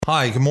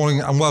Hi, good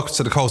morning and welcome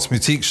to the Colts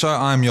Boutique Show.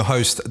 I'm your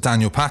host,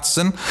 Daniel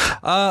Patterson.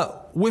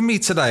 With me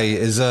today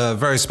is a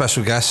very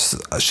special guest.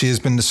 She has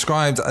been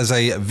described as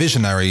a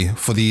visionary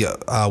for the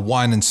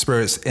wine and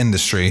spirits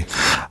industry.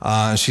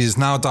 She is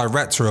now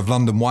director of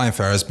London Wine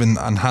Fair, has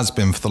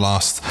been for the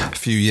last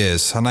few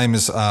years. Her name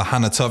is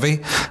Hannah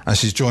Tovey, and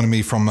she's joining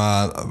me from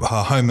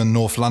her home in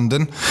North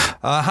London.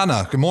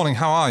 Hannah, good morning.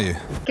 How are you?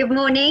 Good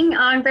morning.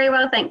 I'm very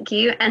well, thank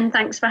you, and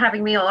thanks for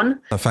having me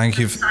on. Thank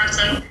you.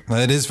 Exciting.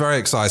 It is very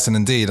exciting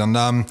indeed, and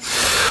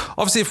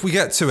obviously, if we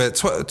get to it,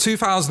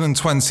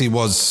 2020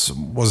 was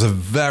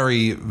a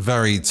very,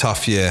 very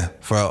tough year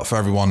for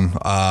everyone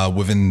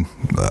within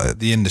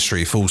the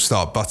industry, full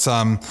stop. But,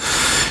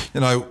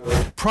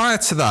 prior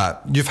to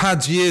that, you've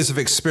had years of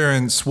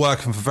experience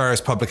working for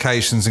various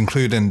publications,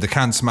 including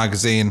Decanter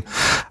magazine,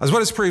 as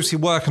well as previously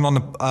working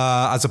on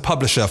as a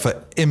publisher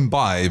for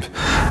Imbibe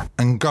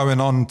and going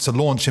on to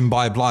launch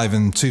Imbibe Live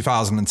in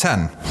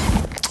 2010.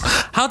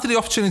 How did the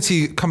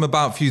opportunity come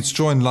about for you to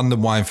join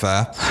London Wine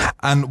Fair?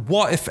 And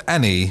what, if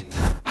any,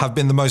 have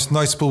been the most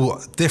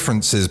notable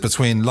differences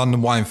between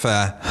London Wine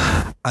Fair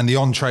and the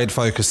on-trade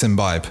focused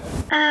Imbibe?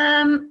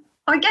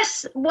 I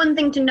guess one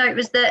thing to note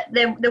was that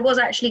there was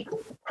actually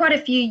quite a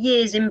few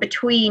years in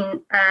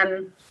between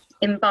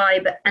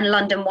Imbibe and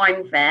London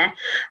Wine Fair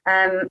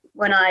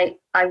when I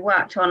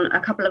worked on a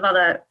couple of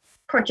other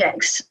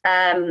projects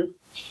and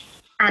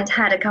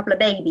had a couple of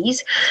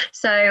babies.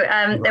 So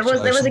there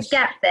was a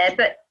gap there,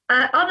 but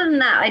other than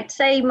that, I'd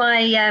say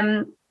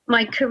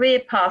my career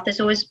path has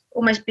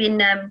almost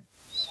been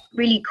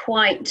really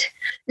quite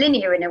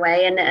linear in a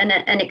way and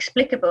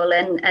inexplicable,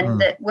 and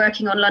that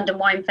working on London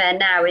Wine Fair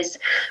now is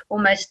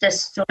almost a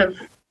sort of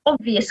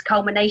obvious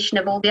culmination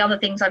of all the other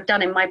things I've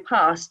done in my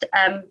past.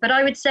 But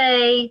I would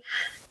say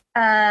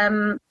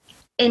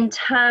in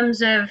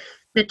terms of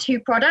the two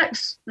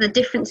products, the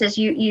differences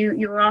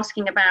you were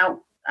asking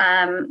about,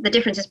 the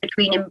differences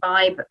between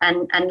Imbibe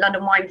and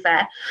London Wine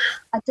Fair,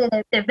 I'd say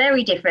they're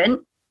very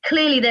different.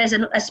 Clearly, there's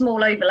a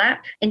small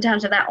overlap in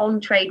terms of that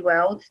on-trade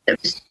world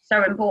that was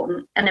so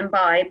important and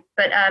Imbibe.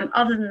 But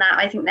other than that,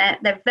 I think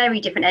they're very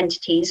different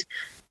entities.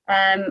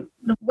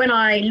 When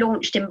I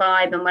launched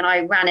Imbibe and when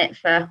I ran it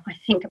for, I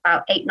think,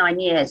 about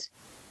 8-9 years,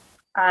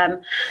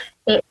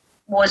 it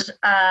was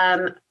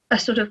a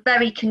sort of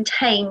very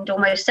contained,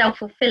 almost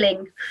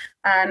self-fulfilling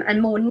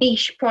and more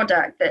niche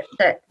product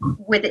that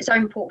with its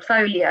own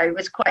portfolio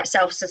was quite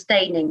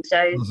self-sustaining.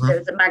 So there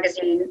was a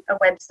magazine, a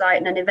website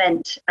and an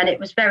event, and it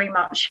was very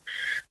much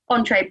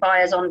on-trade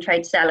buyers,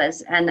 on-trade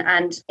sellers,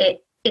 and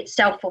it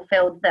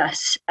self-fulfilled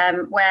thus,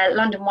 where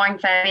London Wine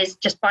Fair is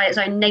just by its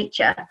own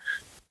nature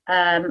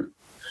a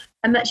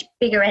much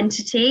bigger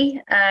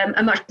entity,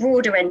 a much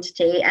broader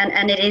entity,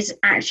 and it is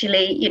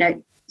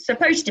actually,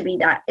 supposed to be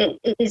that. It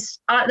is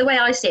the way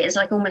I see it is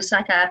like almost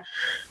like a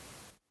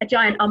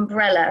giant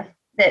umbrella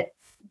that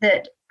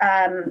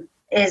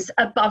is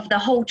above the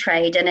whole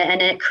trade, and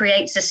it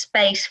creates a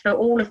space for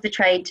all of the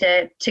trade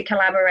to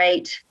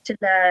collaborate, to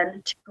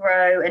learn, to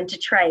grow, and to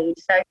trade.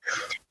 So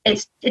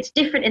it's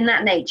different in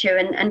that nature,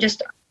 and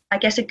just I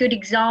guess a good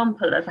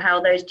example of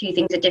how those two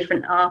things are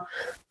different are,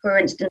 for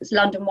instance,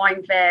 London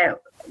Wine Fair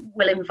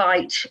will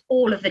invite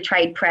all of the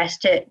trade press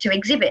to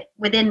exhibit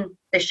within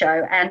the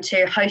show and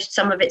to host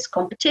some of its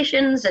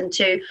competitions and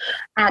to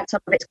add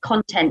some of its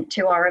content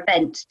to our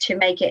event to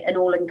make it an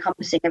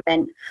all-encompassing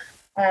event.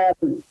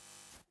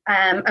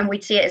 And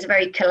we'd see it as a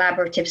very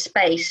collaborative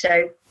space.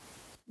 So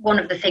one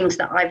of the things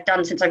that I've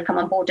done since I've come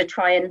on board to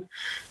try and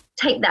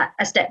take that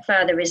a step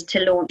further is to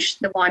launch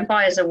the Wine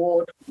Buyers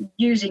Award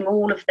using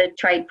all of the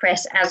trade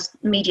press as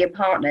media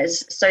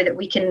partners so that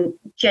we can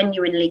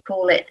genuinely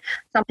call it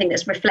something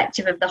that's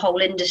reflective of the whole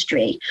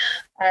industry.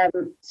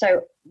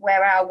 So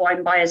where our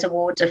Wine Buyers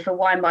Awards are for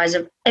wine buyers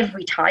of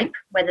every type,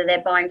 whether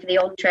they're buying for the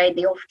on-trade,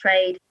 the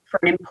off-trade, for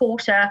an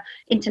importer,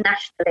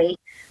 internationally,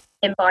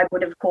 Imbibe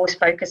would of course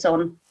focus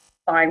on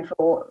buying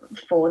for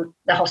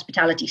the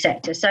hospitality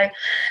sector. So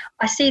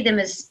I see them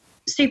as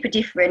super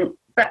different,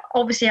 but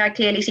obviously I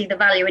clearly see the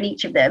value in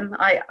each of them.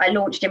 I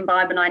launched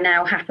Imbibe and I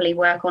now happily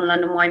work on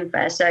London Wine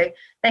Fair. So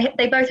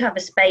they both have a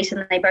space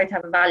and they both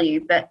have a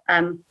value, but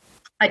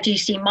I do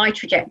see my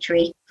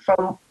trajectory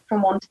from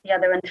one to the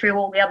other and through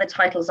all the other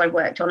titles I've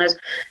worked on as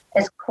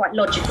quite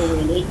logical,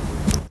 really.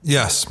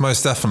 Yes,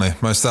 most definitely.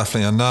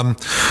 And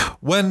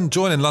when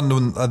joining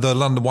the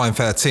London Wine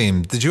Fair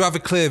team, did you have a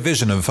clear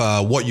vision of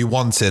what you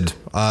wanted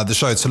the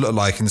show to look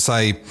like, and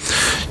say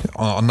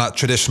on that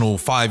traditional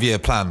 5-year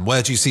plan?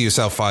 Where do you see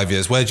yourself 5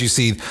 years? Where do you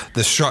see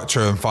the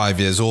structure in 5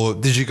 years? Or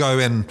did you go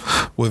in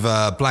with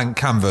a blank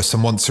canvas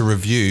and want to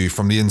review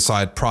from the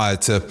inside prior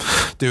to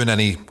doing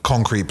any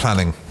concrete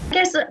planning? I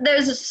guess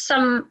there's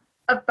some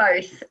of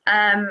both.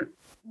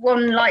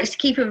 One likes to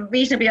keep a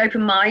reasonably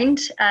open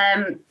mind.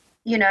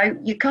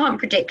 You can't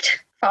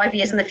predict 5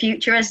 years in the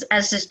future, as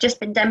has just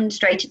been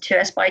demonstrated to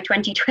us by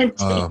 2020.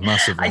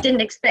 Massively. I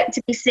didn't expect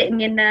to be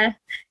sitting in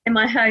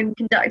my home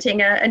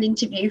conducting an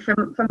interview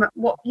from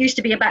what used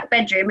to be a back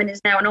bedroom and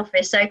is now an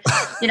office. So,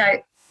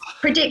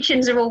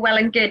 predictions are all well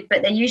and good,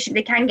 but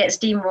they can get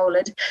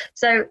steamrollered.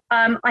 So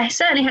I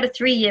certainly had a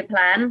 3-year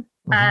plan,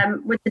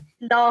 with the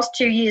last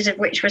 2 years of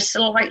which were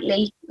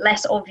slightly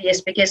less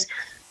obvious because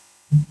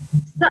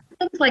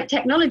things like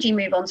technology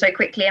move on so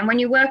quickly. And when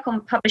you work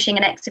on publishing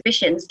and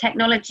exhibitions,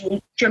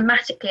 technology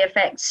dramatically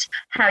affects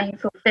how you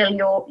fulfill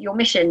your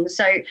mission.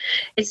 So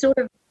it's sort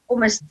of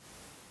almost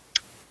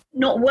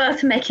not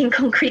worth making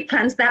concrete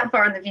plans that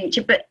far in the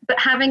future, but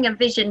having a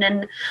vision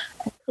and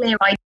a clear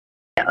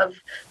idea of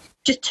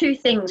just 2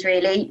 things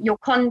really: your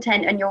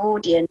content and your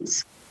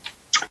audience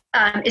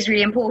is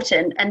really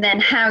important, and then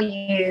how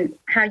you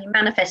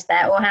manifest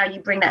that or how you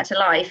bring that to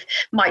life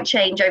might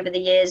change over the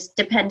years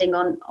depending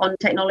on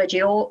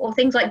technology or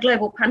things like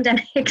global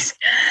pandemics.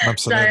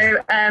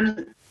 Absolutely.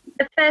 So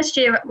the first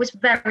year was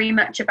very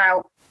much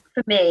about,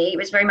 for me, it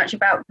was very much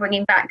about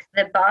bringing back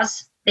the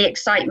buzz, the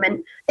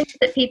excitement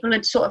that people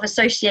had sort of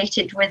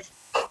associated with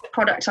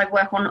products I've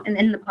worked on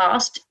in the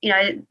past. You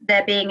know,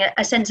 there being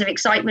a sense of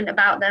excitement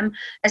about them,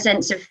 a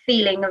sense of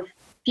feeling of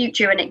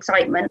future and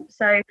excitement.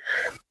 So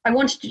I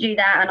wanted to do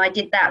that, and I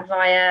did that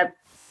via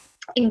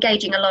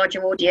engaging a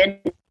larger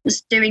audience,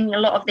 doing a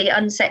lot of the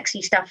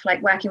unsexy stuff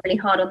like working really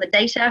hard on the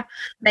data,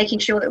 making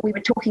sure that we were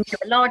talking to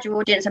a larger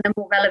audience and a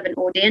more relevant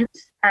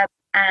audience,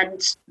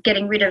 and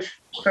getting rid of,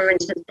 for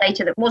instance,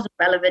 data that wasn't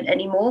relevant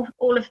anymore.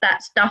 All of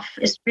that stuff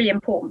is really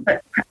important,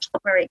 but perhaps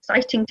not very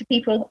exciting to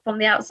people from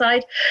the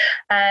outside.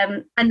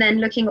 And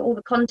then looking at all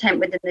the content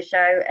within the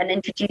show and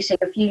introducing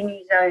a few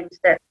new zones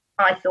that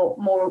I thought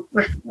more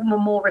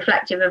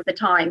reflective of the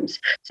times.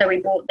 So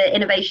we brought the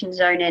innovation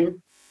zone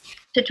in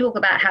to talk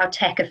about how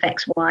tech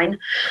affects wine.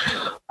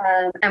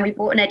 And we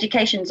brought an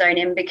education zone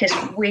in because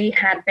we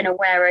had been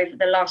aware over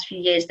the last few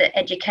years that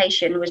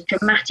education was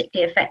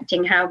dramatically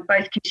affecting how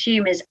both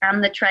consumers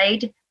and the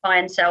trade buy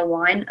and sell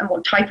wine and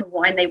what type of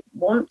wine they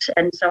want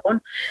and so on.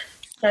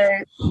 So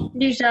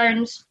new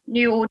zones,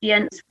 new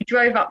audience. We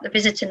drove up the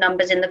visitor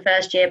numbers in the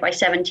first year by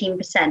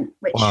 17%,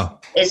 which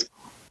is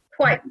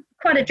quite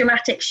a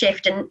dramatic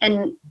shift,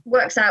 and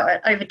works out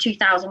at over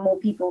 2,000 more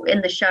people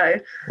in the show.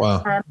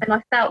 Wow. And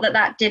I felt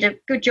that did a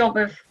good job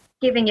of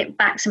giving it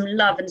back some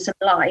love and some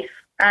life.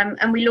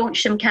 And we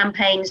launched some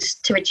campaigns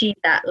to achieve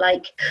that,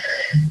 like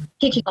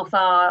kicking off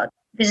our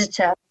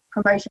visitor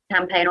promotion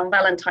campaign on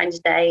Valentine's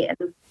Day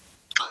and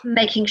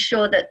making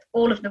sure that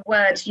all of the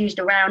words used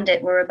around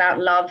it were about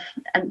love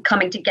and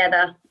coming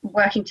together,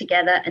 working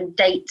together, and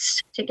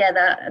dates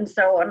together, and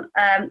so on.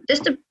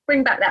 Just to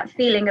bring back that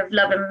feeling of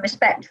love and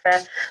respect for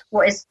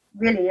what is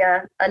really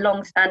a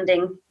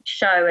long-standing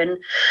show. And,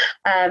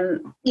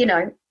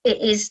 it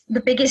is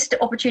the biggest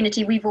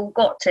opportunity we've all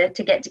got to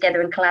get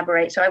together and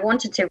collaborate. So I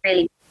wanted to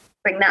really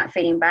bring that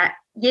feeling back.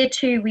 Year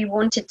 2, we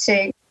wanted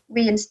to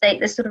reinstate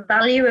the sort of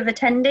value of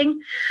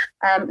attending.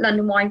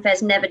 London Wine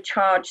Fair's never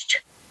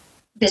charged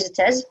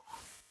visitors,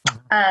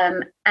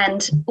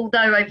 and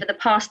although over the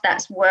past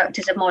that's worked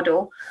as a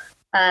model,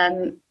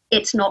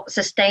 it's not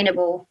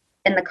sustainable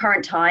in the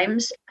current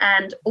times,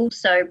 and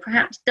also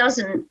perhaps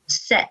doesn't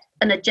set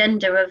an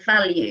agenda of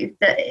value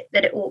that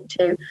it ought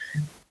to.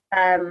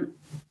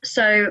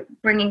 So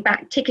bringing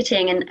back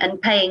ticketing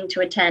and paying to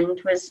attend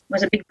was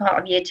a big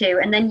part of year 2,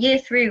 and then year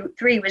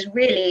 3 was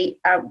really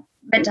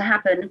meant to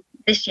happen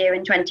this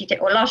year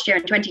last year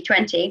in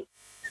 2020,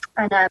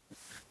 and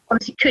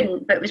obviously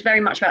couldn't, but it was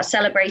very much about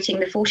celebrating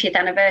the 40th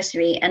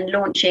anniversary and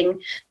launching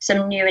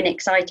some new and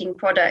exciting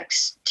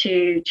products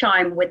to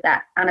chime with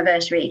that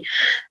anniversary.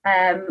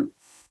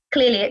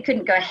 Clearly it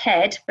couldn't go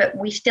ahead, but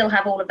we still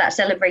have all of that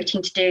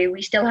celebrating to do.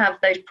 We still have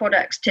those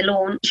products to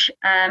launch.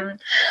 And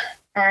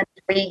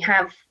we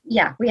have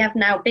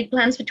now big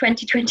plans for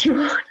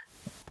 2021.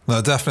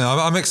 No,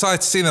 definitely. I'm excited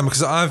to see them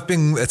because I've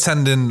been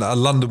attending a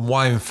London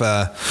Wine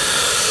Fair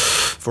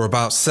for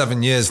about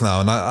 7 years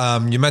now.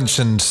 And you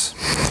mentioned,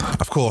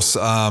 of course,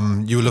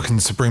 you were looking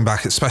to bring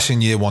back, especially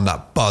in year 1,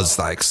 that buzz,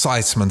 that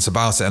excitement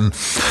about it. And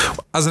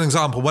as an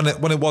example, when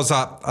it was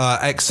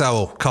at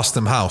XL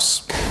Custom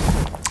House,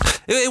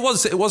 it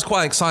was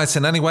quite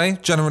exciting anyway,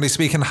 generally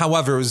speaking.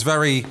 However, it was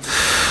very,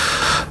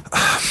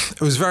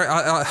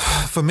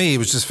 for me, it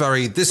was just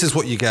very, this is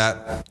what you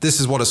get. This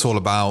is what it's all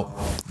about.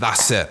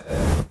 That's it.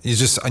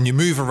 You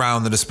move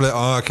around the display.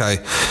 Oh, okay.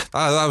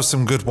 That was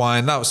some good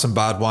wine. That was some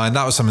bad wine.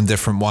 That was some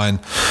indifferent wine.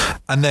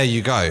 And there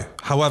you go.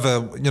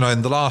 However,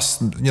 in the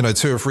last,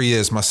 2 or 3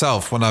 years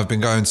myself, when I've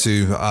been going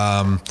to,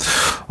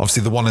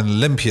 obviously the one in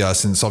Olympia,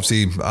 since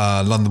obviously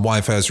London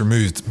Wine Fair is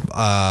removed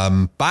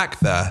back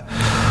there,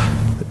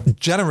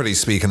 generally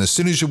speaking, as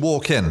soon as you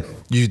walk in,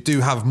 you do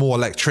have more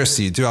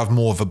electricity, you do have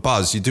more of a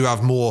buzz, you do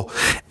have more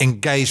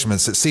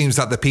engagements. It seems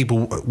that the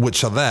people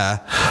which are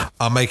there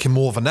are making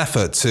more of an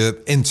effort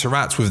to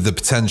interact with the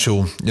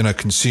potential,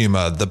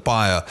 consumer, the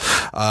buyer.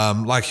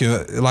 Like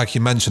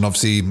you mentioned,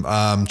 obviously,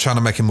 trying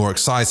to make it more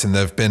exciting.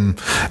 There have been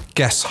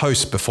guest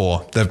hosts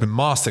before, there have been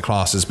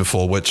masterclasses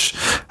before, which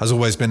has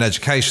always been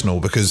educational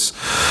because,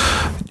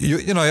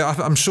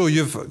 I'm sure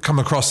you've come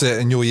across it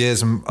in your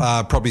years and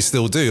probably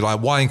still do.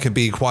 Like, wine can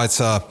be quite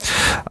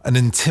an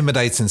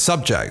intimidating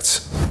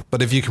subject,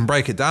 But if you can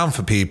break it down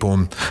for people,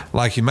 and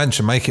like you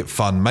mentioned, make it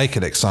fun, make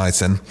it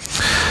exciting,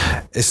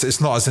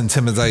 it's not as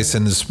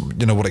intimidating as,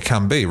 you know, what it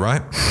can be,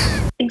 right?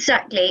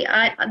 Exactly.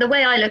 The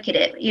way I look at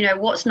it, you know,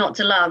 what's not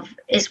to love?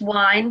 It's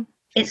wine,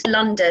 it's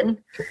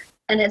London,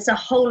 and it's a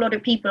whole lot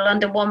of people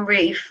under one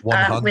roof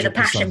with a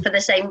passion for the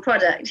same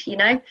product, you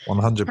know?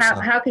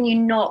 100%. How can you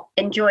not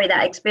enjoy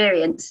that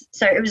experience?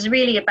 So it was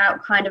really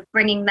about kind of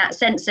bringing that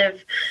sense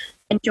of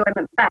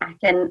enjoyment back.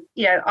 And,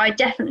 you know, I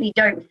definitely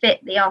don't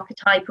fit the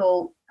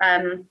archetypal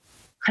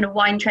kind of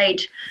wine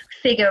trade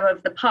figure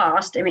of the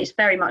past. I mean, it's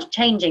very much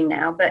changing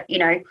now, but, you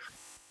know,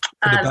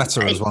 for the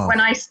better as well.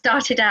 When I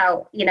started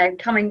out, you know,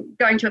 going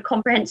to a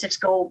comprehensive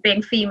school,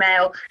 being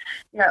female,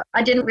 you know,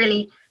 I didn't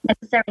really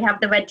necessarily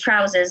have the red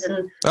trousers,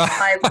 and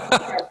I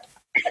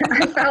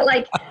felt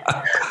like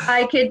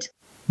I could,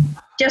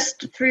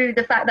 just through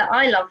the fact that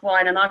I love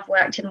wine and I've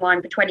worked in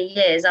wine for 20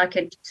 years, I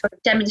could sort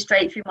of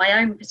demonstrate through my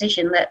own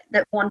position that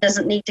one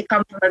doesn't need to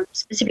come from a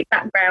specific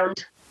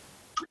background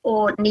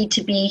or need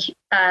to be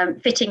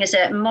fitting a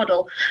certain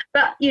model.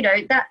 But, you know,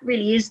 that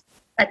really is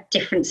a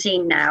different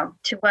scene now.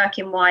 To work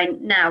in wine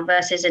now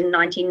versus in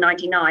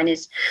 1999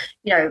 is,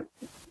 you know,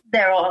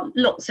 there are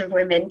lots of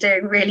women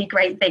doing really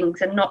great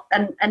things,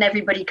 and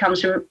everybody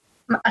comes from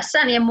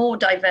certainly a more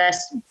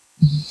diverse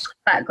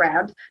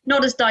background.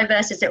 Not as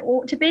diverse as it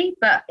ought to be,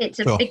 but it's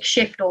a big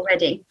shift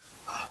already.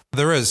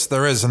 There is,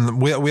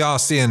 and we are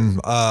seeing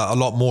a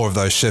lot more of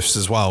those shifts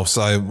as well.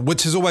 So,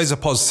 which is always a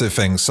positive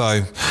thing.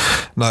 So,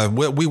 no,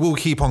 we will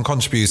keep on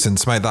contributing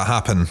to make that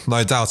happen,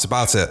 no doubt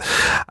about it.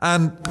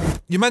 And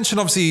you mentioned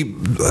obviously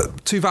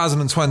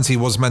 2020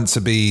 was meant to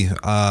be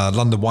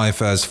London Wine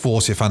Fair's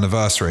 40th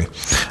anniversary,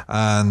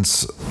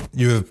 and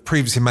you have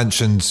previously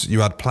mentioned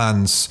you had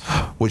plans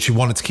which you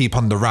wanted to keep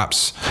under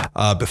wraps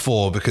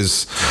before,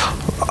 because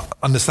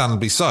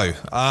understandably so.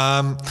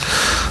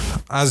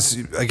 As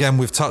again,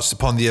 we've touched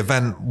upon, the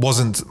event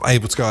wasn't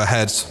able to go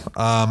ahead.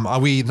 Are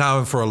we now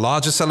in for a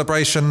larger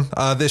celebration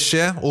this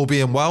year, all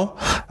being well?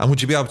 And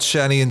would you be able to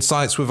share any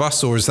insights with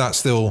us, or is that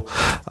still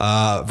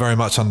very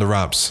much under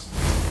wraps?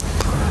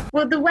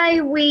 Well, the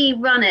way we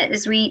run it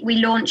is we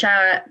launch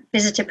our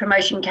visitor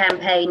promotion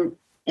campaign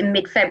in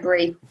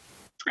mid-February.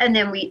 And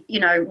then we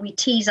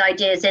tease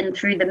ideas in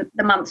through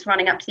the months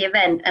running up to the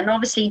event. And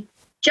obviously,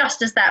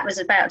 just as that was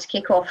about to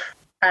kick off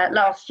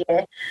last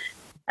year,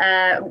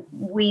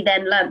 we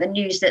then learned the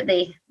news that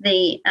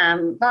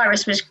the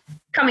virus was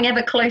coming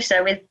ever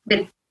closer with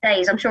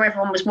days. I'm sure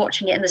everyone was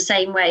watching it in the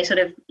same way, sort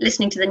of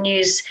listening to the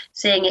news,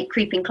 seeing it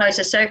creeping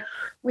closer. So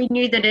we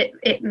knew that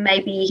it may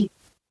be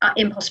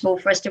impossible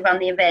for us to run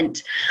the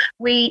event.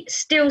 We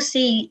still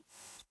see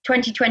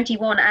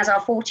 2021 as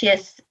our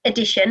 40th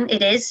edition.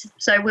 It is.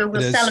 So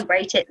we'll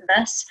celebrate it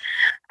thus.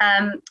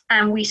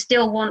 And we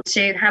still want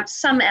to have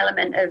some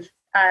element of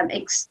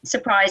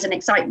surprise and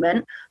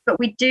excitement, but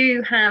we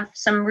do have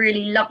some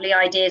really lovely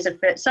ideas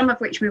of it, some of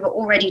which we were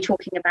already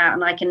talking about,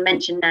 and I can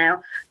mention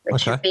now,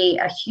 which would be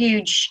a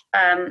huge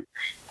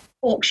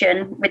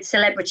auction with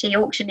celebrity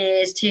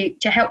auctioneers to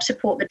help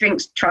support the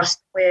Drinks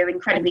Trust we're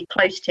incredibly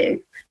close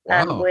to.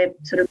 We're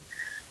sort of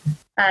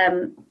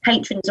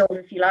patrons of,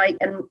 if you like,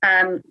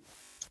 and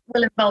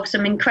will involve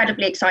some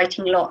incredibly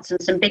exciting lots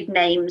and some big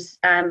names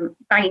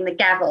banging the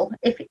gavel.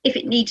 If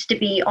it needs to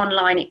be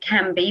online, it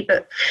can be,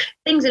 but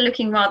things are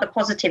looking rather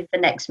positive for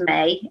next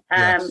May.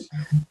 Yes.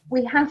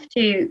 We have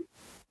to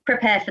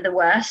prepare for the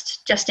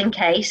worst, just in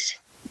case,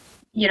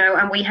 you know,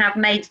 and we have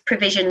made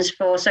provisions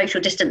for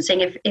social distancing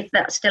if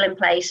that's still in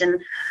place,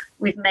 and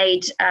we've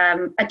made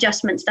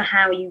adjustments to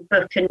how you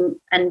book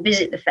and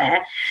visit the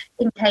fair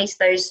in case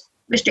those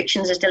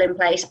restrictions are still in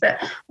place.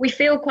 But we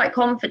feel quite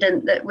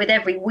confident that with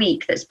every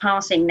week that's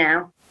passing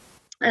now,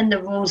 and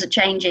the rules are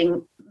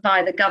changing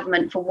by the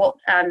government for what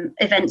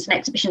events and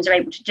exhibitions are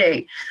able to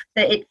do,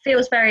 that it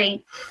feels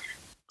very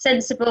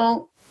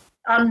sensible,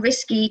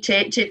 unrisky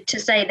to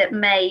say that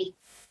May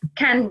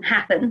can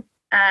happen.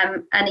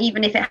 And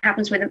even if it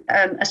happens with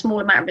a small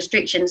amount of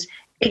restrictions,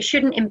 it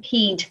shouldn't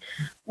impede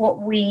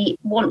what we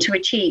want to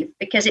achieve,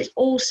 because it's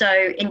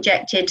also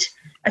injected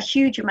a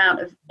huge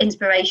amount of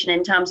inspiration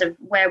in terms of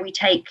where we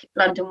take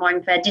London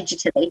Wine Fair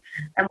digitally.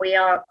 And we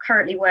are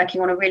currently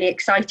working on a really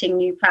exciting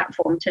new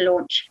platform to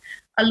launch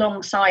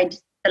alongside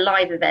the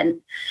live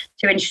event,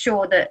 to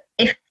ensure that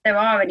if there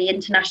are any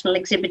international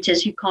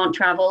exhibitors who can't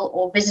travel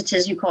or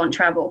visitors who can't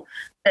travel,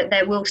 that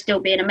there will still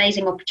be an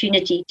amazing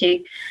opportunity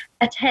to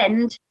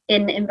attend,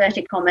 in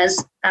inverted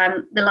commas,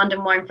 the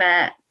London Wine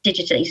Fair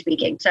digitally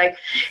speaking. So,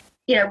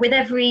 you know, with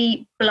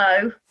every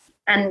blow,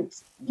 and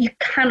you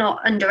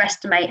cannot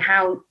underestimate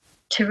how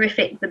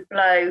terrific the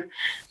blow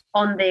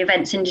on the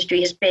events industry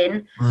has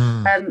been,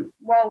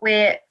 while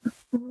we're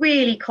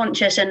really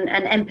conscious and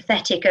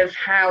empathetic of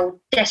how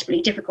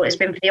desperately difficult it's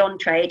been for the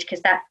on-trade,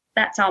 because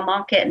that's our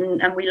market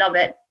and we love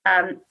it,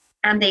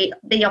 and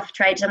the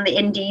off-trades and the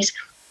indies.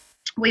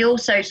 We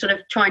also sort of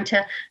trying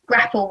to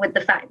grapple with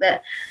the fact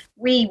that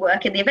we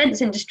work in the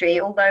events industry,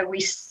 although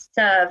we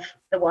serve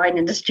the wine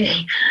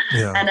industry.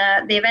 Yeah.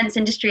 And the events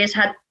industry has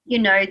had, you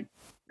know,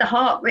 the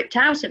heart ripped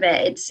out of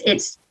it.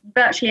 It's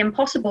virtually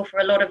impossible for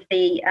a lot of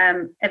the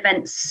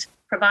events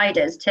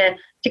providers to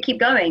keep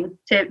going,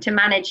 to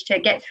manage to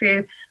get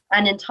through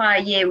an entire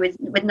year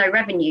with no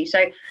revenue. So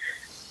I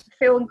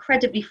feel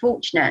incredibly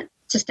fortunate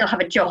to still have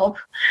a job,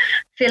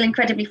 feel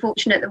incredibly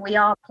fortunate that we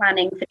are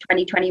planning for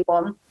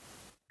 2021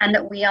 and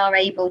that we are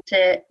able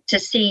to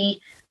see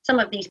some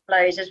of these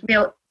blows as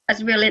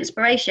real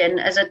inspiration,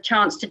 as a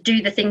chance to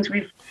do the things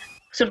we've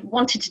sort of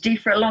wanted to do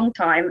for a long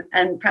time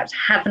and perhaps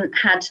haven't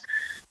had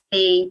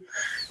the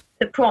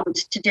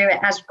prompt to do it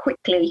as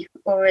quickly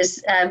or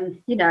as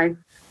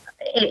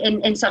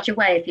in such a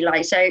way, if you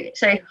like.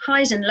 So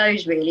highs and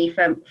lows really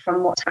from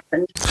what's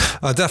happened.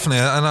 Definitely,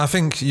 and I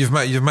think you've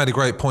made a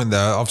great point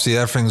there. Obviously,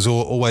 everything's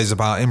always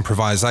about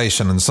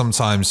improvisation, and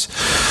sometimes,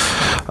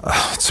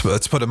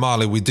 to put it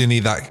mildly, we do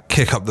need that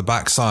kick up the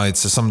backside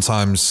to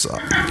sometimes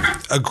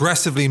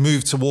aggressively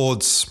move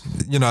towards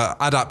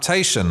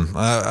adaptation.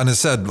 And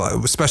as I said,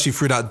 especially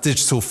through that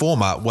digital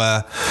format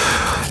where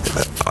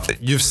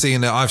you've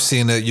seen it, I've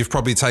seen it. You've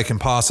probably taken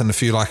part in a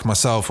few like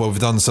myself, where we've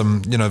done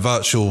some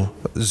virtual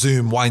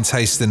Zoom wine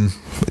tasting,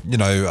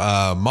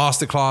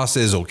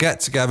 masterclasses or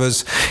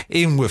get-togethers,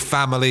 even with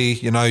family.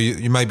 You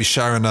may be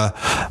sharing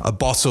a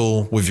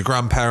bottle with your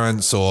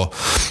grandparents or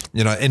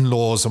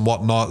in-laws and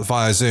whatnot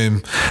via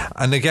Zoom.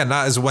 And again,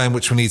 that is a way in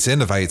which we need to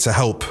innovate to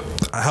help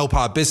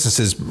our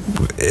businesses,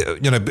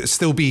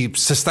 still be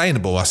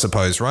sustainable, I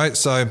suppose, right?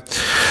 So,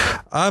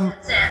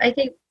 I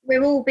think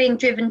we're all being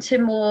driven to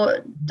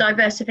more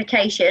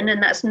diversification,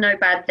 and that's no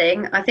bad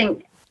thing. I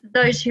think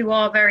those who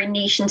are very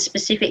niche and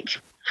specific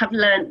have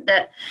learned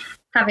that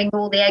having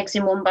all the eggs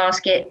in one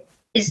basket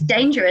is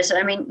dangerous.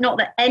 I mean, not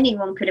that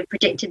anyone could have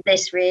predicted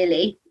this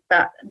really,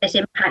 but this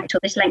impact or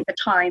this length of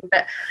time,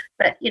 but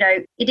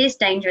it is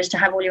dangerous to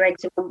have all your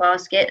eggs in one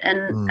basket.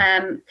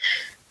 And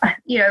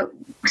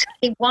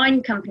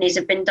wine companies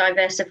have been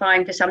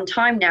diversifying for some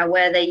time now,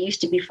 where they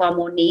used to be far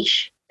more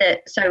niche.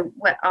 So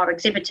our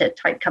exhibitor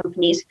type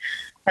companies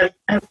have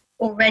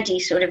already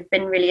sort of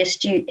been really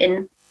astute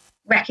in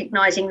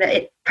recognizing that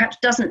it perhaps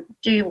doesn't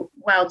do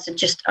well to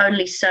just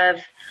only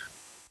serve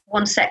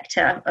one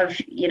sector of,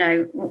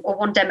 or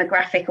one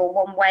demographic or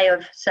one way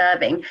of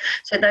serving.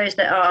 So those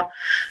that are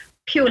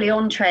purely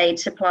on-trade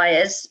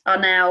suppliers are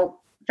now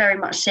very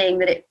much seeing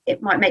that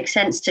it might make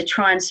sense to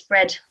try and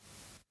spread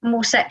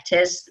more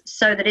sectors,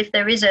 so that if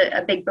there is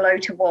a big blow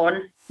to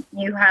one,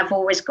 you have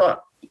always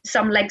got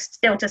some legs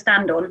still to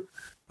stand on.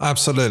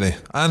 Absolutely.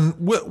 And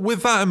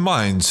with that in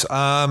mind,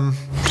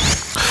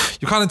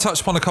 you kind of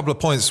touched upon a couple of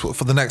points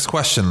for the next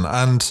question.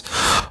 And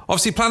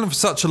obviously planning for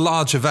such a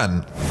large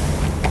event,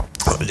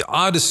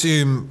 I'd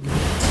assume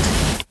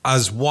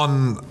as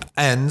one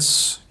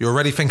ends, you're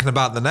already thinking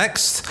about the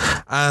next.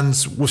 And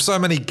with so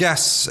many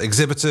guests,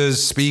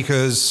 exhibitors,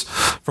 speakers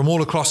from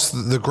all across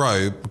the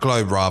globe,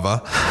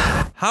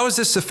 how has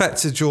this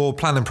affected your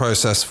planning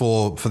process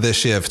for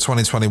this year, for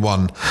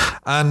 2021?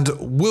 And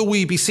will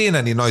we be seeing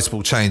any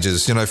notable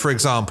changes? For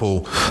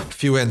example,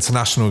 fewer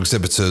international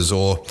exhibitors,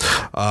 or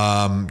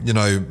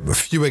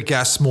fewer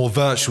guests, more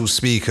virtual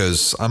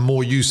speakers, and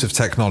more use of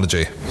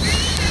technology?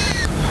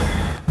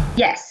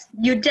 Yes,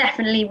 you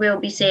definitely will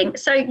be seeing.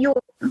 So your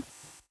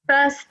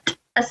first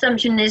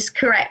assumption is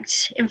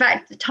correct. In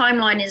fact, the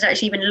timeline is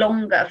actually even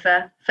longer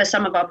for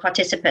some of our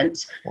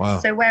participants. Wow.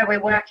 So where we're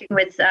working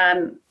with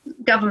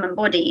government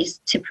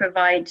bodies to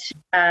provide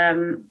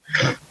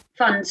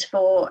funds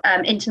for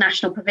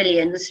international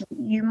pavilions,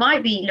 you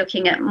might be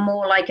looking at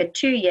more like a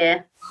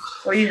 2-year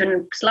or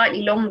even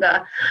slightly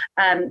longer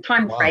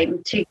time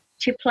frame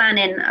to plan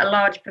in a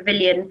large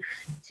pavilion,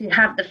 to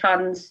have the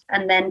funds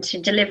and then to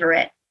deliver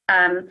it.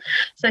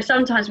 So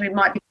sometimes we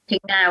might be thinking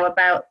now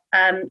about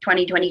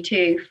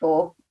 2022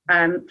 for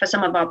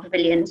some of our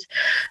pavilions.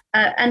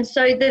 And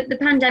so the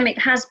pandemic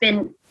has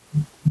been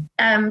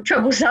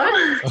troublesome.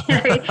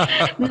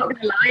 Not going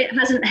to lie, it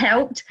hasn't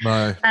helped.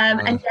 No.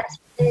 And yes,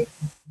 we do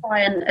try,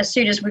 and as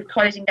soon as we're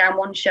closing down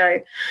one show,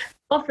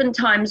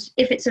 oftentimes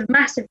if it's a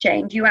massive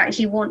change, you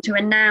actually want to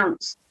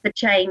announce the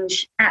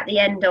change at the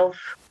end of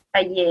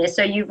a year.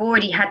 So you've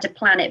already had to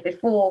plan it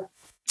before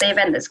the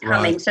event that's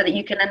coming, right, so that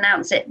you can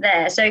announce it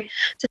there. So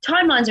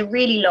timelines are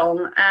really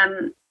long,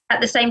 at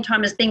the same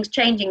time as things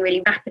changing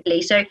really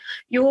rapidly. So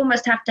you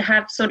almost have to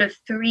have sort of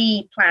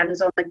 3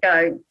 plans on the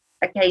go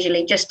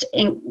occasionally, just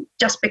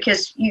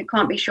because you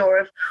can't be sure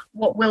of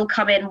what will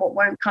come in, what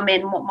won't come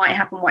in, what might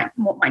happen, what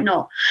might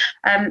not.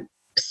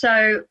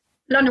 So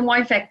London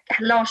Wine Fair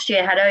last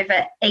year had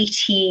over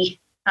 80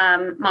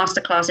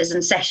 masterclasses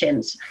and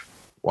sessions.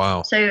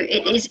 Wow. So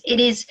it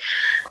is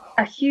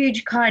a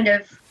huge kind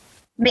of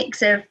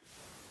mix of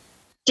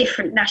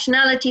different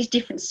nationalities,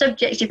 different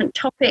subjects, different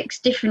topics,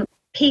 different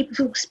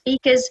people,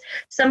 speakers.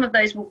 Some of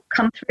those will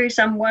come through,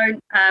 some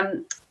won't.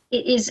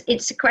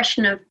 It's a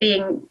question of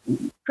being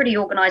pretty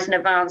organised in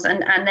advance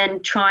and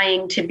then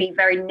trying to be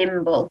very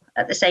nimble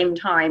at the same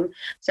time.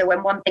 So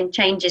when one thing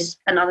changes,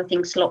 another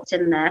thing slots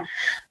in there.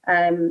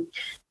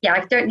 yeah,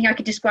 I don't think I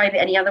could describe it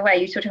any other way.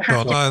 You sort of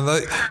have to. No,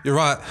 you're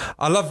right.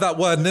 I love that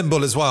word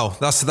nimble as well.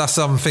 That's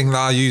something that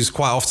I use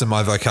quite often in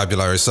my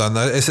vocabulary. So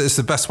it's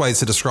the best way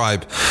to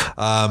describe,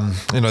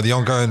 the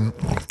ongoing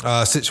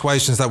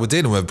situations that we're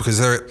dealing with, because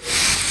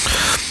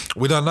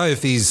we don't know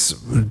if these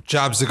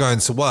jabs are going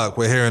to work.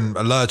 We're hearing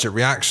allergic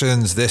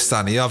reactions, this,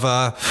 that, and the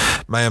other,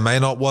 may or may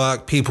not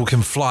work. People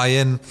can fly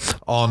in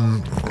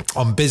on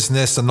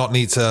business and not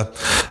need to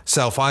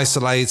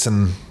self-isolate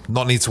and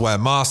not need to wear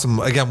masks. And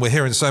again, we're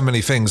hearing so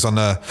many things on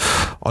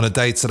a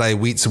day-to-day,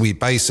 week-to-week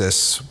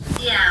basis.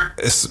 Yeah.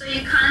 So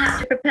you kind of have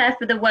to prepare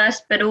for the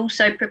worst, but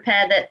also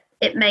prepare that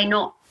it may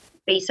not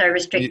be so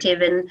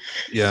restrictive and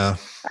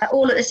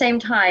all at the same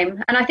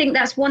time. And I think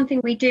that's one thing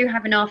we do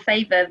have in our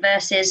favour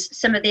versus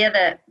some of the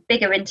other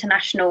bigger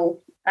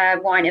international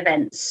wine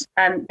events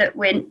that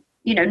we're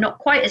not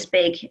quite as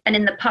big. And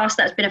in the past,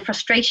 that's been a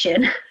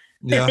frustration.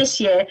 But this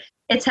year,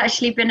 it's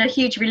actually been a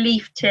huge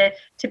relief to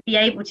be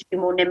able to be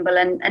more nimble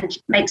and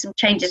make some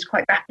changes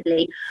quite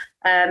rapidly,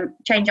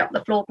 change up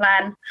the floor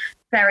plan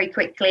very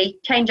quickly,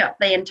 change up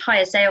the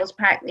entire sales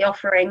pack, the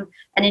offering,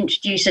 and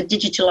introduce a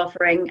digital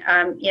offering,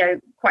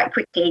 quite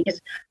quickly,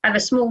 because I have a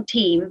small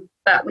team,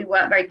 but we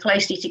work very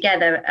closely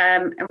together,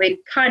 and we're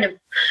kind of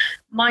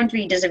mind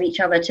readers of each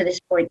other to this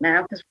point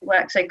now because we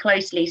work so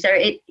closely. So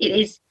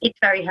it's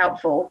very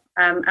helpful,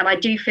 and I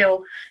do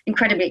feel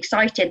incredibly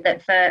excited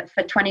that for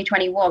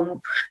 2021,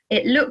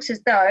 it looks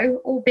as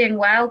though, all being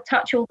well,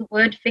 touch all the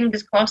wood,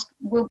 fingers crossed,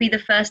 we'll be the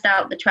first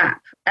out the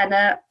trap, and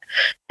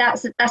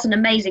that's an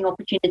amazing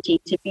opportunity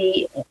to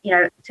be,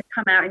 to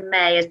come out in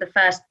May as the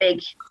first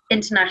big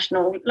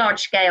international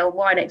large-scale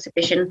wine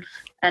exhibition,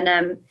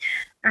 and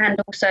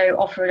also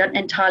offer an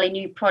entirely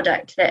new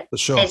product that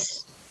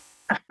is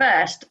a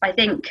first. I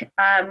think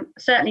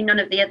certainly none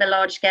of the other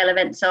large-scale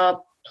events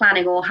are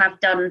planning or have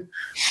done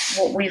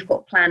what we've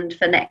got planned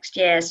for next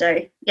year. So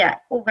yeah,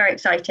 all very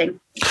exciting.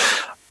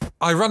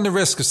 I run the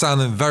risk of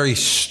sounding very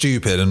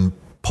stupid and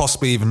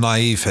possibly even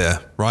naive here,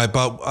 right?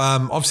 But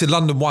obviously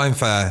London Wine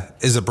Fair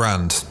is a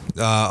brand.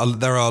 There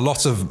are a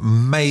lot of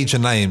major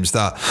names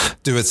that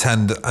do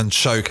attend and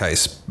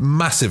showcase,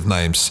 massive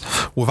names,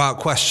 without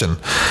question.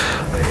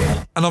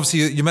 And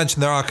obviously you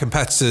mentioned there are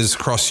competitors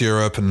across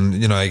Europe and,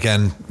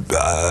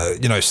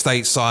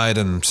 stateside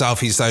and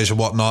Southeast Asia,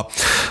 whatnot.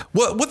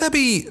 Would there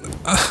be,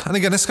 and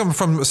again, this comes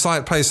from a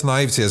slight place of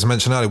naivety, as I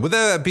mentioned earlier, would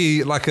there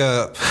be like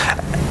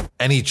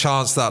any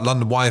chance that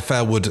London Wine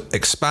Fair would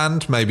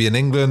expand, maybe in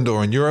England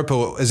or in Europe,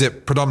 or is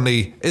it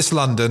predominantly, it's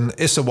London,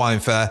 it's a wine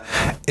fair,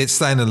 it's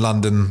staying in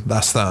London,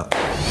 that's that?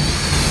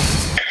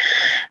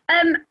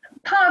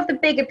 Part of the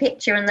bigger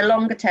picture and the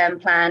longer term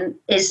plan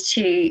is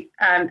to,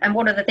 and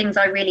one of the things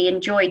I really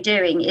enjoy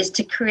doing is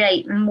to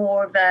create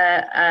more of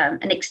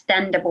an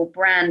extendable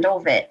brand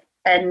of it,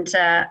 and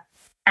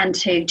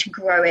to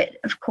grow it,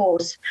 of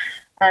course.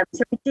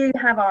 So we do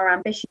have our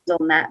ambitions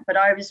on that, but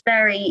I was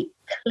very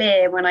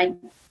clear when I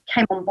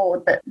came on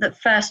board that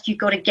first you've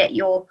got to get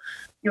your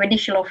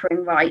initial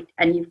offering right,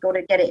 and you've got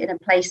to get it in a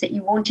place that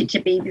you want it to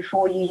be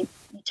before you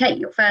take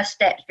your first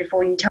steps,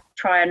 before you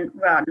try and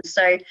run.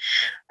 So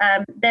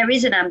there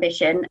is an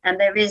ambition, and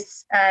there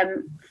is,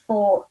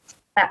 for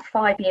that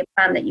 5-year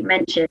plan that you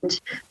mentioned,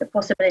 the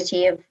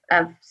possibility of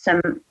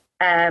some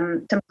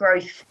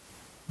growth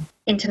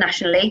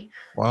internationally.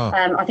 Wow.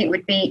 I think it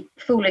would be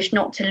foolish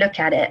not to look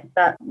at it,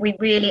 but we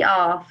really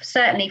are,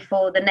 certainly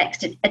for the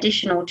next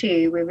edition or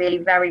two, we're really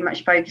very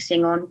much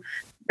focusing on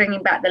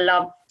bringing back the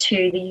love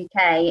to the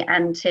UK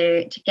and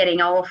to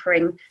getting our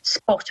offering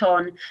spot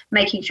on,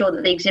 making sure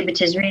that the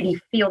exhibitors really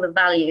feel the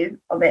value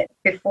of it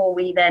before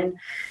we then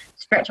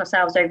stretch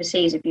ourselves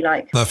overseas, if you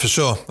like. No, for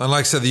sure. And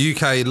like I said, the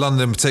UK,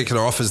 London in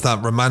particular, offers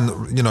that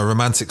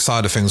romantic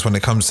side of things when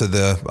it comes to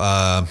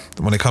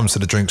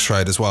the drinks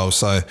trade as well.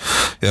 So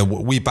yeah,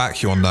 we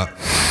back you on that.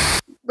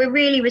 We're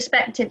really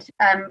respected.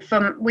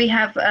 We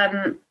have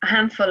a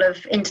handful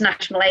of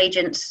international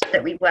agents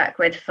that we work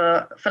with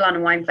for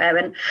London Wine Fair,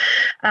 and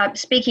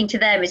speaking to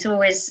them is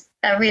always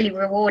a really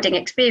rewarding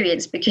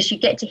experience because you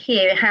get to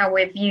hear how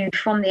we're viewed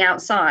from the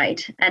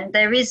outside, and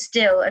there is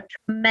still a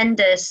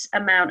tremendous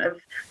amount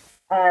of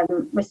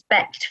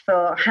respect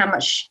for how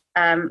much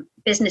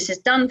business is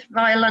done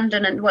via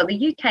London and, well,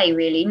 the UK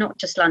really, not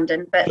just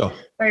London, but sure.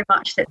 Very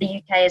much that the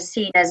UK is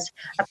seen as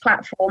a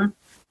platform,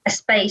 a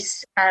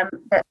space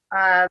that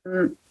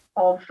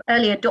of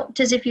early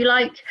adopters, if you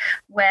like,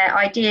 where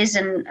ideas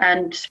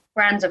and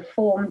brands are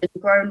formed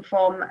and grown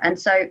from. And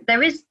so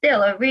there is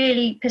still a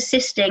really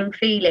persisting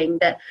feeling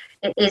that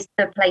it is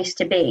the place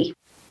to be.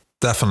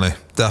 Definitely.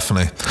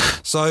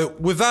 So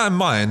with that in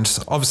mind,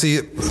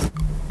 obviously,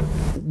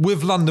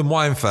 with London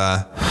Wine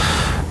Fair,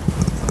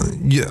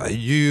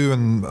 you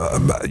and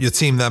your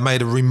team there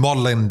made a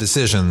remodeling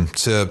decision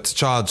to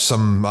charge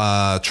some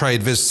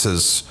trade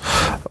visitors.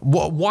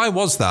 Why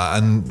was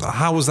that, and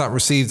how was that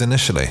received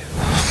initially?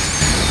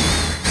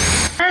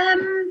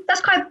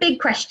 That's quite a big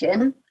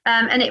question,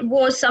 and it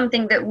was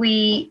something that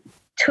we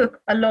took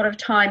a lot of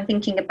time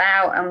thinking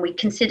about, and we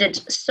considered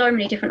so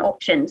many different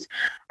options.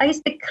 I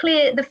guess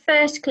the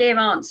first clear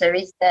answer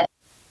is that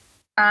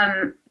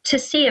to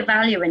see a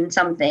value in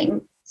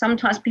something,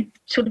 sometimes people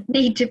sort of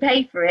need to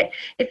pay for it.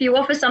 If you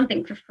offer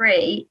something for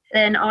free,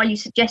 then are you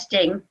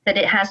suggesting that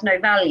it has no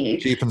value?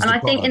 Cheapens and the I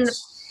think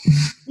products.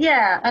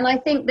 and I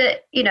think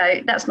that,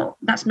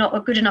 that's not a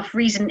good enough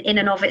reason in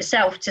and of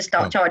itself to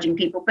start charging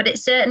people, but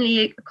it's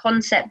certainly a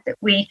concept that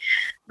we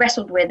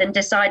wrestled with and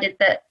decided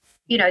that,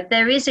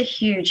 there is a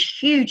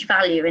huge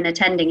value in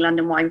attending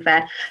London Wine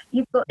Fair.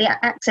 You've got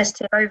the access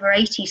to over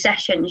 80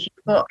 sessions.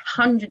 You've got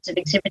hundreds of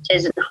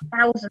exhibitors and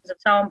thousands of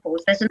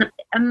samples. There's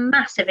a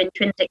massive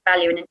intrinsic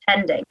value in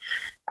attending.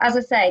 As I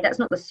say, that's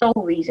not the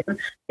sole reason.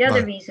 The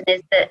other reason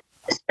is that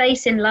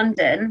space in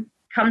London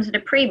comes at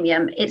a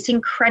premium. It's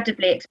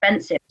incredibly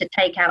expensive to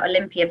take out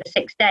Olympia for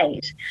 6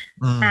 days.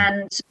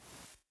 And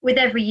with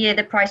every year,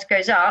 the price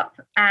goes up,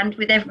 and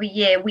with every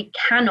year, we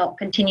cannot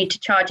continue to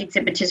charge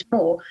exhibitors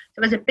more.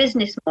 So as a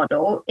business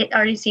model, it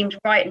only seems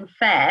right and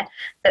fair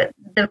that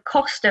the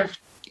cost of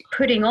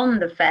putting on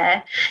the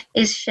fair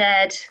is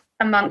shared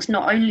amongst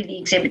not only the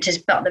exhibitors,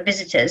 but the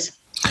visitors.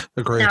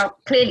 Agreed. Now,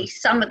 clearly,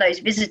 some of those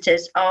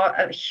visitors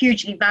are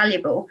hugely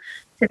valuable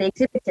to the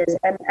exhibitors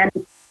and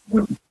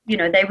would,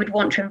 they would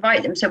want to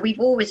invite them. So we've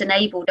always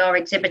enabled our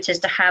exhibitors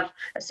to have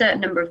a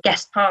certain number of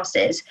guest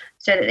passes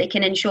so that they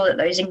can ensure that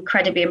those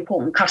incredibly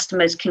important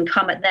customers can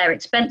come at their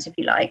expense, if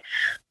you like.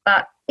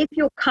 But if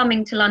you're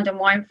coming to London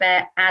Wine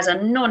Fair as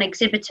a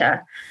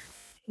non-exhibitor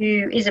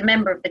who is a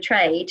member of the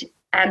trade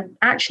and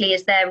actually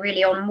is there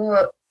really on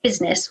more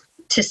business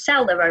to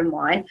sell their own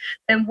wine,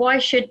 then why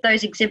should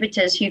those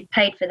exhibitors who've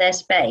paid for their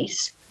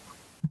space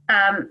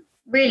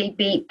really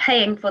be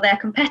paying for their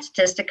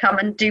competitors to come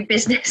and do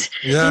business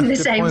in the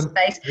same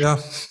space? Yeah.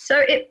 So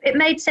it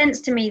made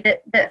sense to me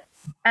that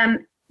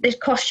this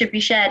cost should be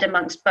shared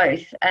amongst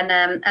both,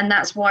 and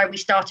that's why we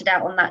started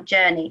out on that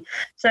journey.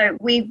 So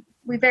we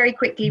very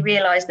quickly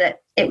realized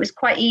that it was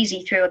quite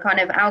easy through a kind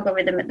of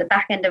algorithm at the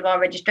back end of our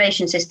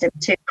registration system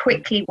to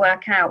quickly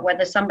work out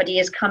whether somebody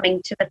is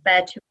coming to the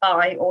fair to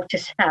buy or to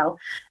sell.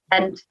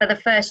 And for the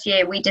first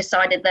year, we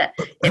decided that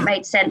it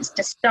made sense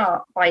to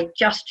start by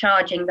just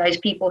charging those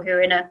people who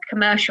are in a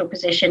commercial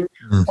position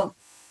of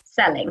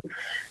selling,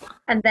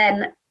 and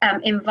then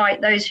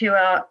invite those who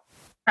are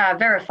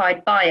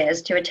verified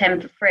buyers to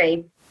attend for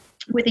free,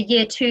 with a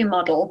year 2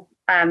 model,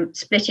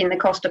 splitting the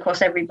cost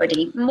across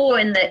everybody, more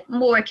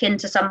akin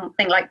to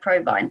something like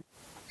Provine.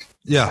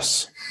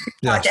 Yes.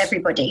 Charge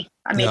everybody.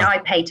 I mean, I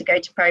pay to go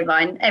to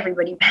Provine.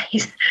 Everybody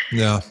pays.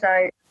 Yeah.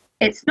 So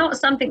it's not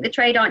something the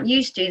trade aren't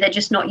used to. They're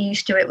just not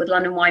used to it with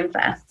London Wine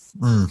Fair.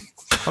 I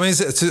mean,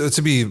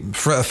 to be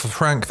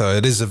frank, though,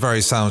 it is a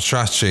very sound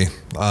strategy,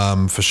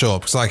 for sure.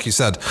 Because like you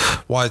said,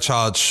 why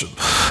charge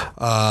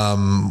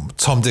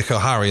Tom, Dick or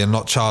Harry and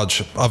not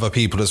charge other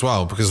people as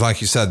well? Because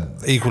like you said,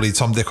 equally,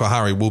 Tom, Dick or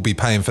Harry will be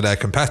paying for their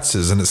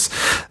competitors, and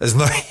there's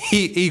no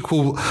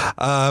equal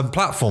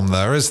platform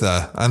there, is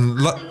there? And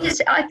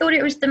I thought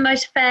it was the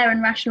most fair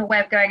and rational way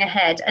of going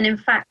ahead. And in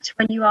fact,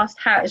 when you asked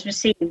how it was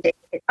received,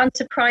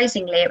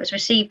 unsurprisingly, it was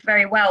received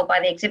very well by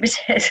the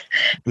exhibitors.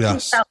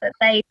 Yes. Felt that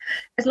they,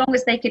 as long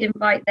as they could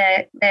invite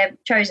their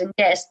chosen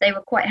guests, they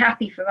were quite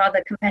happy for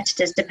other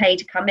competitors to pay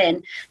to come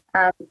in.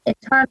 In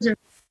terms of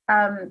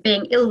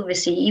being ill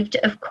received,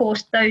 of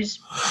course, those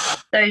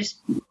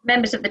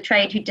members of the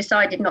trade who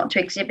decided not to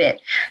exhibit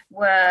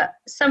were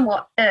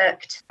somewhat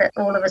irked that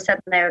all of a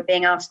sudden they were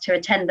being asked to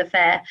attend the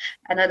fair.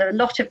 And there are a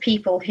lot of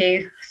people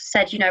who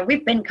said,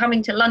 we've been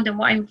coming to London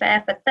Wine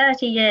Fair for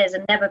 30 years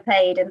and never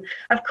paid. And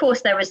of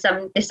course, there was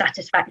some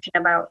dissatisfaction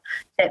about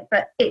it,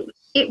 but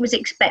it was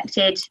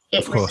expected.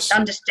 It was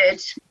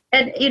understood.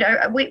 And,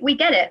 we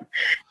get it.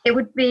 It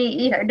would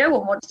be, no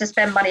one wants to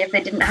spend money if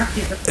they didn't have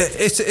to.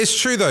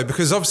 It's true, though,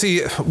 because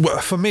obviously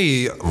for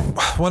me,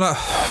 when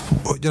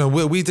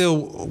we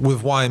deal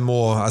with wine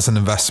more as an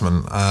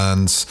investment,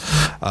 and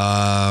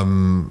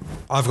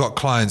I've got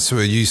clients who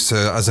are used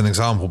to, as an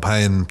example,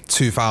 paying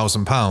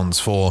 £2,000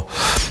 for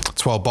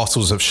 12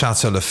 bottles of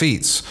Chateau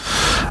Lafite.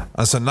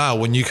 And so now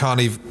when you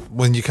can't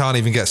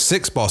even get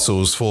 6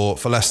 bottles for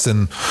less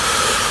than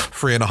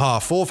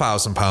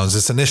 £3,500-4,000,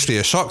 it's initially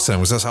a shock to them,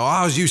 because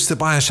I was used to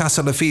buying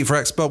Chateau Lafite for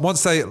X. But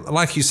once they,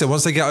 like you said,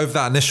 once they get over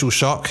that initial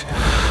shock,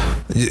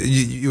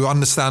 you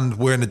understand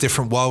we're in a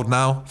different world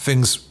now.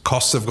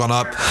 Costs have gone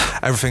up,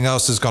 everything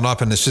else has gone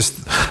up, and it's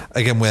just,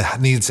 again, we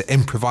need to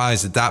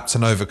improvise, adapt,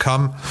 and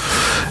overcome.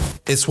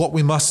 It's what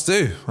we must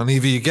do, and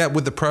either you get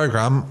with the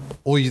program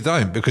or you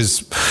don't,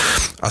 because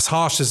as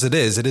harsh as it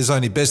is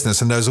only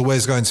business, and there's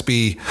always going to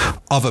be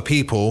other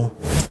people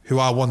who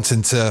are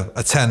wanting to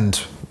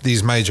attend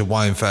these major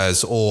wine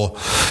fairs or,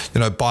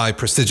 buy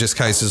prestigious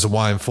cases of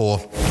wine for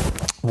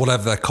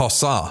whatever their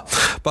costs are.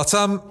 But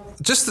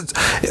just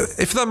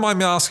if you don't mind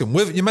me asking,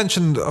 you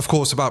mentioned, of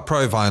course, about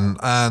Provine,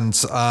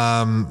 and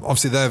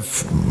obviously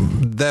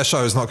their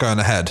show is not going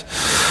ahead.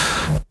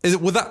 Is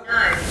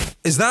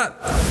that,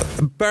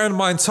 bear in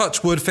mind,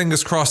 touch wood,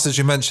 fingers crossed, as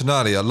you mentioned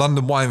earlier,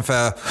 London Wine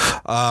Fair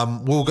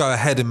will go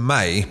ahead in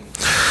May.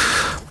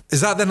 Is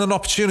that then an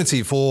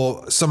opportunity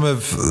for some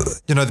of,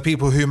 the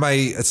people who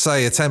may,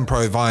 say, attend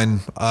Provine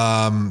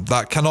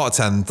that cannot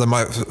attend? They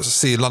might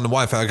see London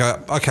Wine Fair and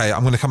go, okay,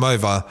 I'm going to come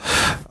over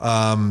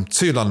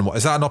to London.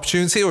 Is that an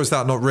opportunity, or is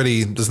that not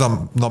really, does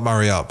that not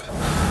marry up?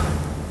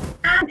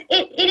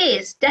 It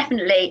is,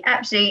 definitely,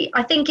 absolutely.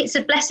 I think it's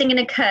a blessing and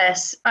a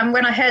curse.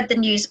 When I heard the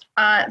news,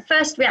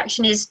 first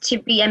reaction is to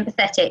be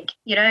empathetic.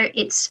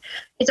 It's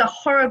a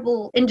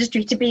horrible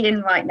industry to be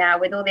in right now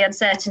with all the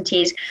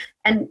uncertainties.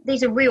 And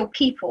these are real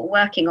people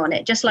working on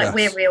it, just like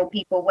we're real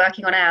people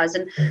working on ours.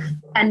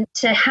 And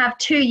to have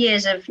 2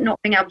 years of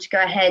not being able to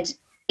go ahead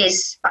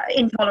is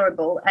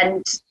intolerable.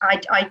 And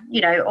I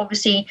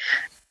obviously,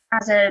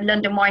 as a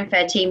London Wine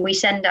Fair team, we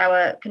send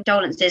our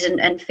condolences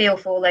and feel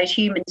for all those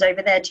humans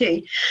over there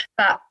too.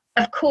 But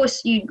of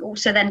course, you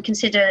also then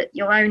consider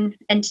your own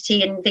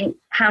entity and think,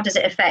 how does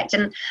it affect?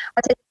 And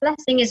I'd say the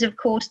blessing is, of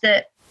course,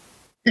 that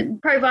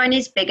Provine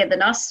is bigger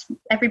than us.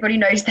 Everybody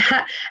knows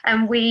that.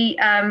 And we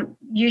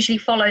usually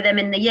follow them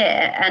in the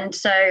year. And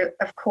so,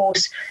 of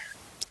course,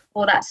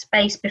 for that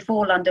space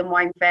before London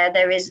Wine Fair,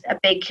 there is a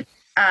big,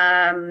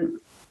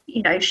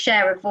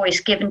 share of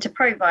voice given to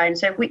Provine.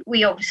 So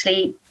we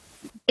obviously,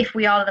 if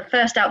we are the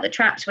first out the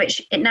traps,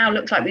 which it now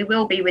looks like we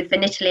will be with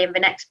Vinitaly and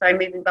Vinexpo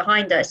moving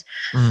behind us,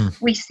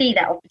 we see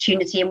that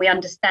opportunity and we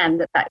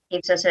understand that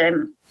gives us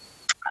a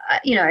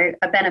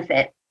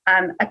benefit.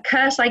 A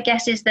curse, I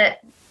guess, is that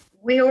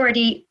we're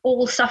already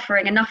all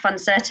suffering enough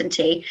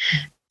uncertainty,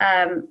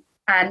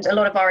 and a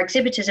lot of our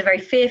exhibitors are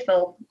very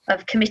fearful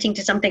of committing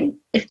to something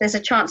if there's a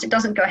chance it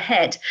doesn't go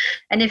ahead.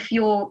 And if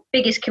your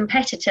biggest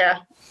competitor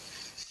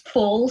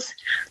falls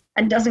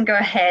and doesn't go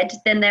ahead,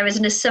 then there is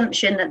an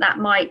assumption that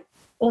might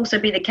also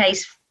be the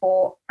case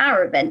for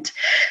our event.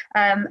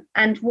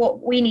 And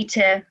what we need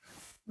to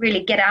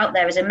really get out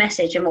there as a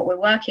message, and what we're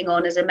working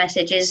on as a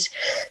message, is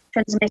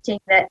transmitting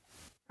that,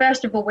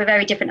 first of all, we're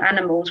very different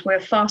animals. We're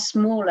a far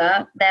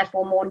smaller,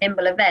 therefore more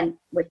nimble event.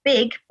 We're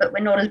big, but we're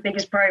not as big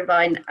as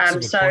Provine.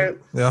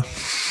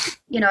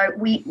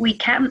 We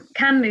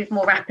can move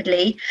more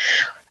rapidly.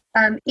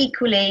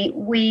 Equally,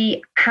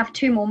 we have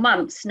 2 more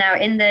months now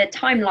in the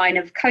timeline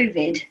of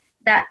COVID.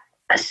 That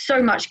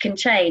so much can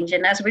change.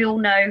 And as we all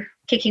know,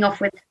 kicking off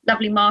with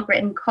lovely Margaret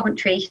in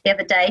Coventry the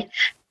other day,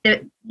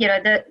 the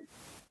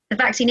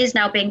vaccine is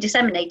now being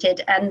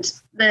disseminated, and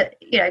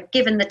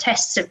given the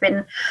tests have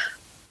been,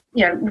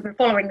 we've been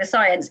following the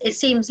science, it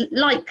seems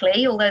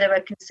likely, although there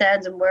are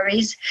concerns and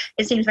worries,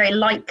 it seems very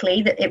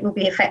likely that it will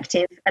be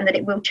effective and that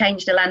it will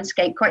change the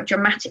landscape quite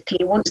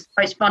dramatically once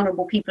the most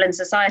vulnerable people in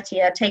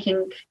society are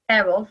taken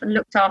care of and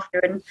looked after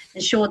and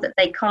ensured that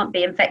they can't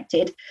be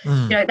infected.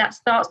 That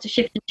starts to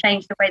shift and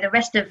change the way the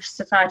rest of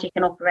society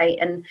can operate.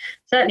 And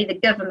certainly the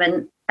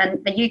government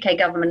and the UK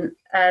government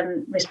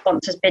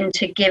response has been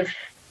to give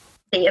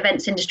the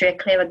events industry a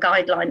clearer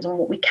guidelines on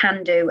what we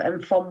can do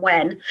and from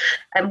when.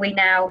 And we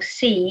now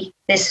see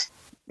this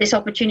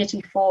opportunity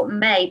for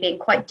May being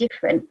quite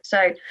different.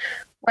 So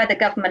where the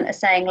government are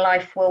saying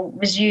life will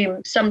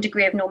resume some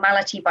degree of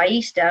normality by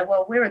Easter,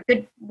 well, we're a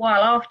good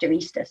while after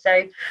Easter.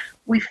 So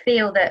we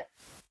feel that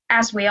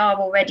as we are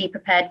already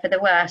prepared for the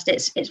worst,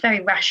 it's very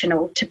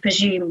rational to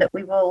presume that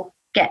we will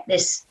get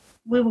this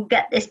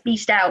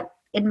beast out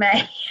in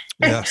May.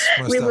 Yes,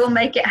 we will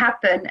make it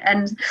happen.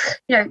 And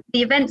the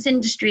events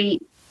industry,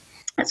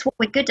 that's what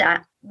we're good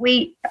at.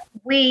 We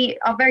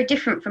are very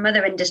different from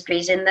other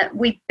industries in that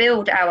we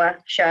build our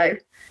show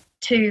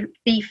to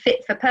be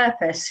fit for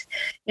purpose.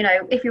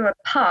 If you're a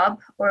pub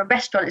or a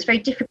restaurant, it's very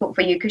difficult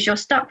for you because you're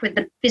stuck with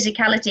the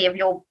physicality of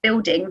your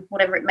building,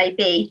 whatever it may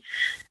be,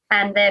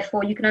 and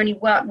therefore you can only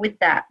work with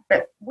that.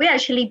 But we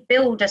actually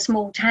build a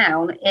small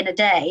town in a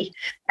day,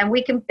 and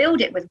we can build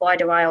it with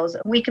wider aisles,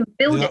 and we can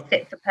build it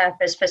fit for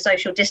purpose for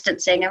social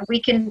distancing, and we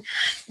can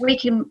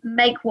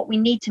make what we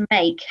need to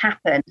make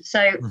happen.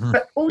 So,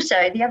 but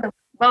also the other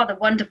rather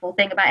wonderful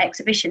thing about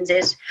exhibitions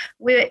is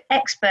we're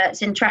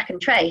experts in track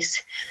and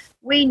trace.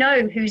 We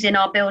know who's in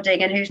our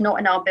building and who's not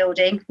in our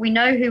building. We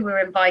know who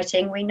we're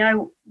inviting. We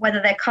know whether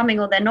they're coming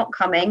or they're not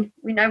coming.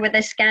 We know whether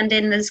they're scanned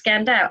in and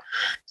scanned out.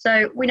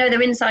 So we know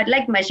their inside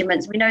leg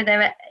measurements. We know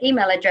their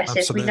email addresses.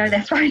 Absolutely. We know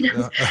their phone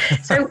numbers.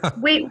 Yeah. So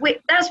we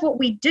that's what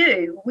we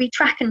do. We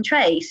track and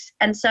trace.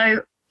 And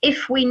so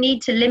if we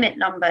need to limit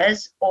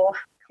numbers or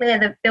clear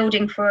the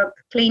building for a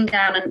clean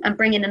down and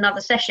bring in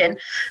another session,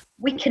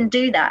 we can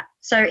do that.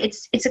 So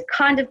it's a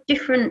kind of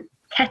different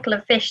kettle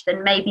of fish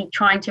than maybe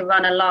trying to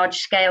run a large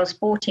scale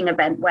sporting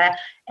event where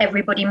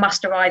everybody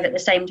must arrive at the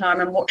same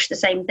time and watch the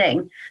same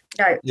thing.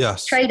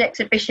 Yes. Trade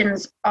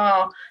exhibitions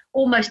are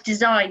almost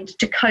designed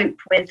to cope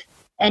with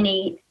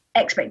any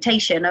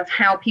expectation of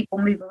how people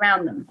move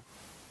around them.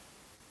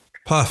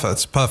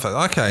 Perfect.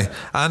 Okay,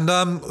 and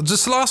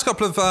just last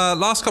couple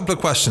of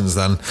questions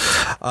then,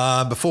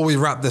 before we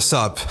wrap this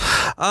up.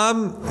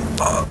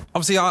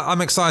 Obviously, I'm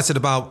excited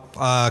about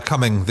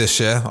coming this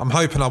year. I'm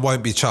hoping I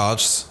won't be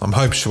charged. I'm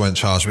hoping she won't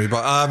charge me,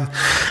 but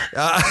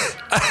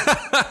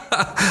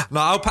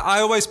no,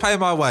 I always pay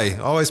my way.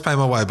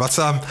 But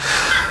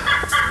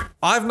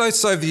I've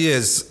noticed over the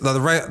years that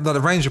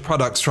the range of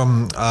products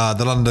from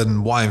the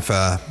London Wine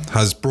Fair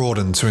has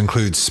broadened to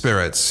include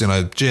spirits,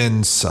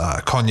 gins,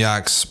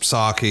 cognacs,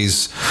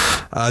 sakis.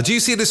 Do you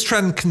see this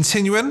trend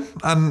continuing?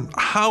 And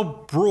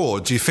how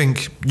broad do you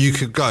think you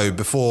could go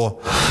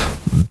before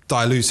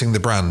diluting the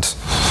brand?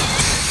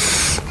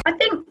 I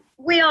think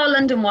we are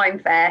London Wine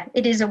Fair.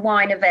 It is a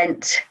wine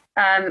event.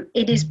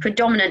 It is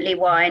predominantly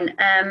wine.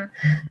 And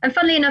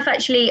funnily enough,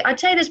 actually, I'd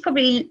say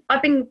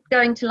I've been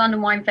going to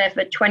London Wine Fair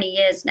for 20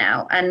 years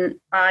now, and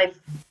I've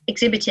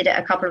exhibited at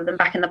a couple of them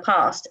back in the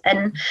past.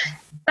 And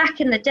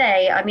back in the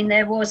day, I mean,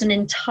 there was an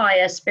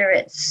entire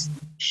spirits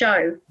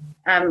show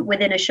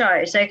within a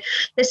show. So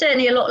there's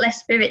certainly a lot less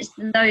spirits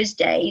than those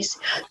days.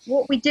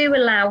 What we do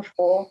allow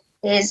for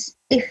is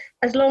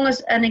as long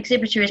as an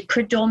exhibitor is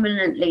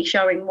predominantly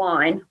showing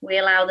wine, we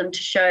allow them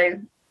to show,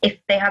 if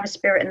they have a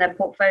spirit in their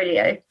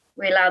portfolio,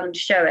 we allow them to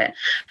show it.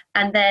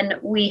 And then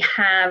we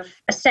have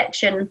a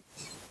section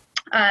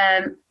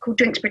called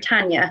Drinks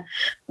Britannia,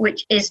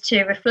 which is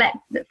to reflect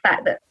the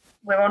fact that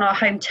we're on our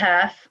home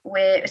turf,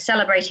 we're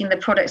celebrating the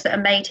products that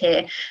are made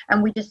here,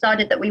 and we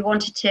decided that we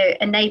wanted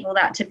to enable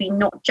that to be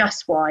not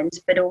just wines,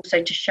 but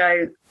also to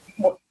show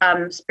what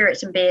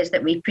spirits and beers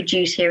that we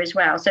produce here as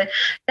well. So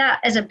that,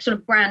 as a sort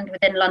of brand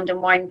within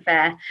London Wine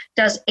Fair,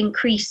 does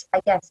increase,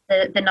 I guess,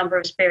 the number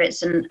of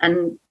spirits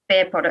and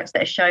beer products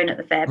that are shown at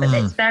the fair, but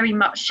it's very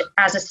much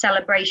as a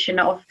celebration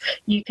of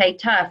UK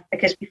turf,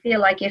 because we feel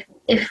like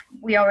if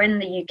we are in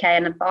the UK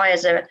and the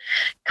buyers are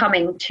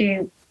coming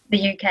to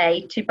the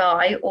UK to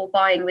buy or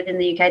buying within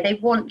the UK, they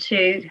want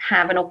to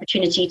have an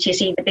opportunity to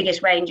see the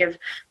biggest range of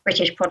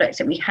British products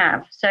that we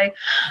have. So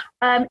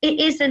it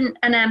is an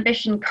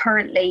ambition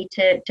currently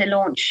to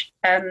launch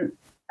an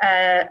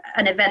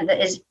event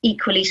that is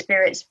equally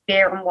spirits,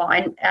 beer and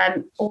wine,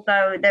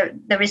 although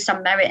there is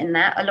some merit in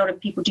that. A lot of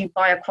people do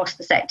buy across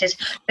the sectors,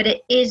 but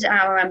it is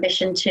our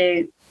ambition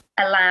to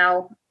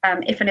allow,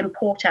 if an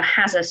importer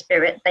has a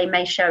spirit, they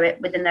may show it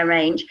within their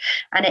range.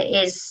 And it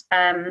is,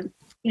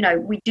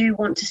 we do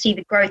want to see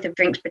the growth of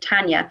Drinks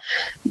Britannia,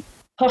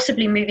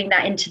 possibly moving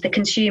that into the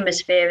consumer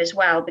sphere as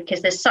well,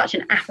 because there's such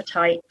an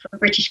appetite from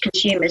British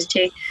consumers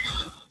to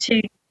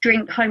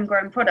drink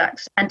homegrown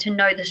products and to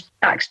know the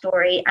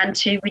backstory and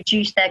to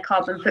reduce their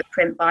carbon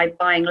footprint by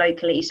buying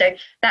locally. So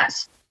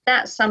that's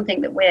something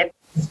that we're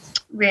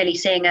really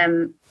seeing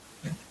an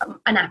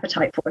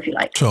appetite for, if you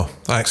like. Sure.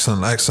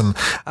 Excellent.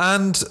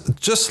 And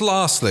just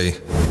lastly,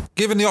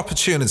 given the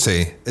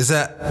opportunity, is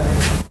there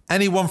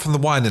anyone from the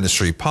wine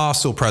industry,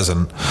 past or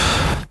present,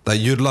 that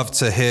you'd love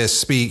to hear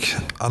speak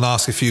and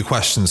ask a few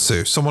questions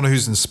to? Someone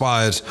who's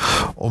inspired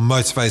or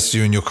motivated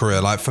you in your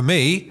career? Like for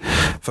me,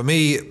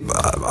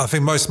 I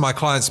think most of my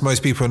clients,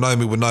 most people who know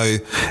me would know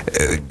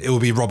it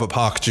would be Robert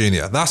Parker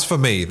Jr. That's for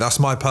me. That's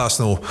my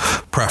personal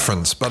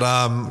preference. But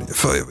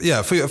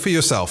for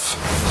yourself.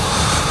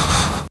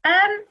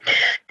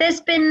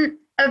 There's been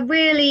a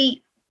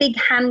really big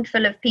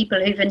handful of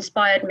people who've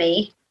inspired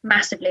me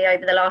massively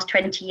over the last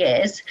 20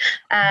 years.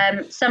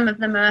 Some of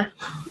them are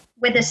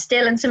with us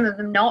still and some of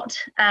them not.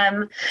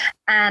 I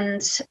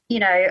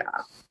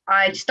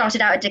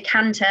started out at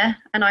Decanter,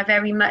 and I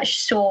very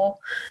much saw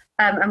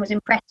and was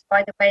impressed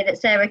by the way that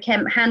Sarah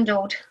Kemp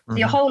handled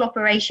the whole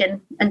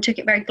operation and took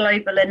it very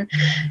global. And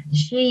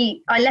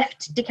I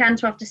left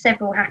Decanter after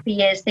several happy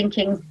years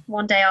thinking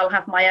one day I'll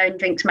have my own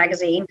drinks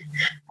magazine.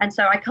 And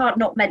so I can't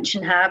not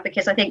mention her,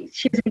 because I think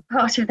she was a big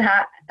part of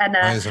that.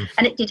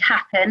 And it did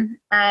happen.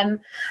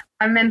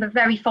 I remember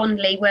very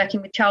fondly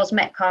working with Charles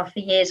Metcalfe for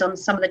years on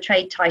some of the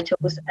trade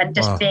titles, and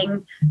just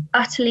being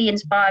utterly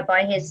inspired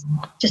by his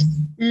just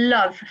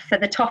love for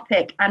the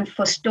topic and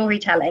for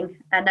storytelling.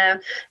 And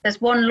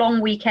there's one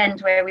long weekend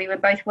where we were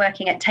both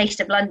working at Taste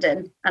of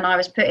London, and I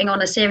was putting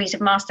on a series of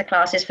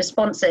masterclasses for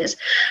sponsors.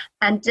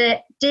 And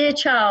dear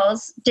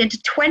Charles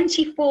did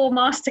 24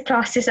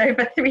 masterclasses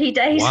over 3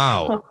 days.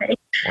 Wow. For me.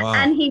 Wow.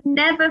 And he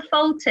never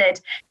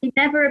faltered. He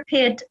never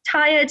appeared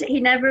tired.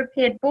 He never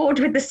appeared bored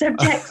with the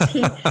subjects.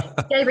 He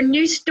gave a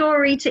new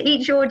story to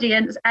each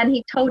audience, and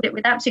he told it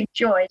with absolute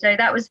joy. So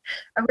that was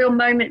a real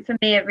moment for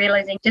me of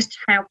realizing just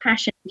how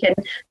passion can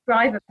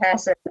drive a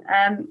person.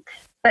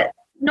 But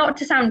not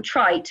to sound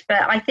trite,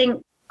 but I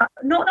think,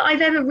 not that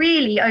I've ever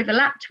really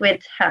overlapped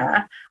with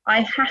her,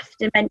 I have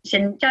to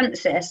mention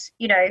Jancis.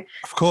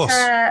 Of course.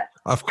 Her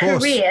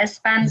career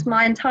spans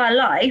my entire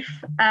life.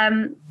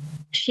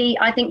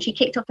 I think she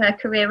kicked off her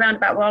career around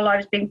about while I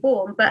was being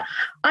born, but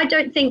I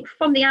don't think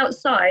from the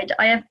outside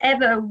I have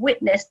ever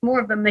witnessed more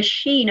of a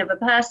machine of a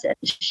person.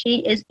 She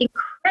is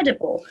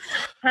incredible.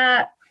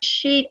 Her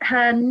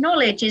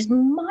knowledge is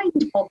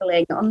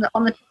mind-boggling on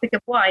the topic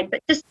of wine,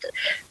 but just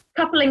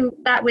coupling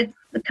that with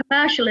the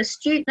commercial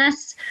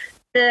astuteness,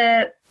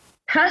 the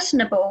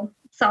personable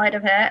side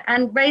of her,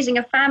 and raising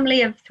a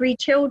family of 3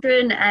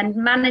 children and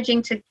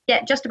managing to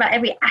get just about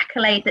every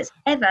accolade that's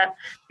ever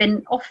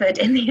been offered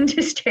in the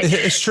industry.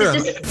 It's true.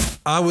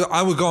 I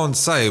would go on to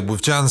say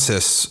with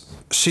Jancis,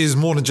 she's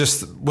more than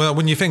just, well,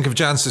 when you think of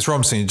Jancis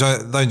Robinson, you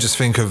don't just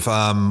think of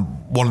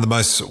one of the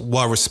most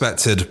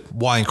well-respected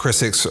wine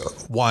critics,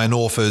 wine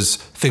authors,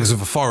 figures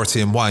of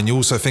authority in wine. You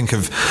also think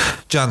of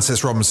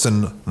Jancis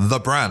Robinson, the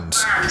brand.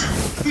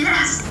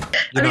 Yes.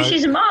 I mean,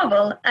 she's a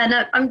marvel.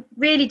 And I'm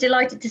really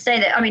delighted to say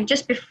that, I mean,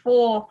 just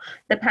before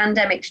the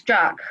pandemic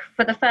struck,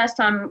 for the first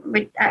time,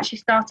 we actually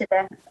started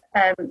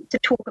to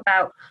talk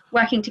about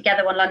working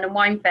together on London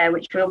Wine Fair,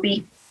 which we'll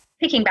be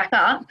picking back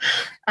up.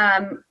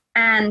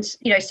 And,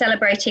 you know,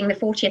 celebrating the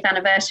 40th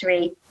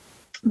anniversary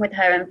with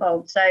her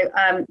involved. So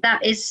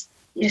that is,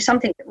 you know,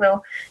 something that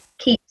we'll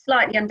keep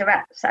slightly under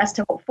wraps as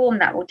to what form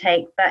that will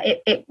take. But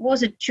it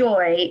was a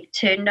joy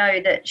to know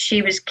that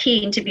she was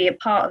keen to be a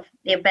part of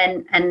the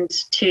event and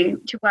to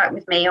work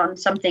with me on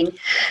something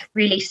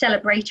really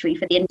celebratory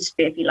for the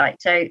industry, if you like.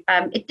 So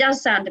it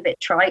does sound a bit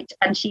trite,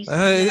 and she's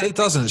it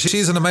doesn't.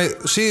 She's an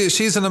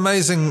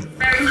amazing.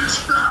 Very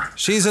much like.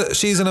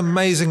 She's an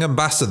amazing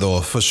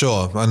ambassador for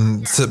sure,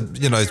 and to,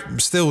 you know,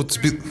 still to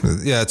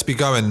be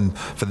going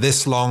for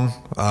this long.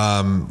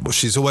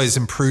 She's always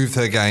improved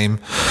her game,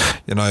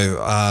 you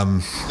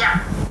know.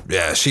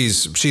 Yeah,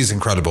 she's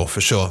incredible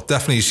for sure.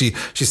 Definitely, she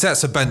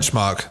sets a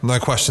benchmark, no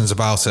questions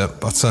about it.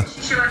 But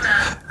she sure does.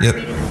 Yep.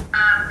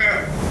 I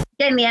mean,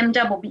 getting the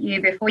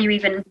MW before you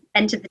even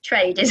enter the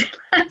trade is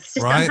just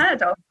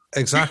unheard of.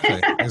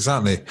 Exactly.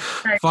 So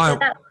Fine.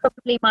 that's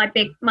probably my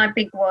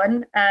big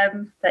one.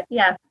 But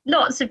yeah,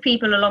 lots of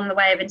people along the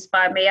way have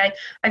inspired me.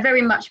 I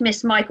very much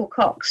miss Michael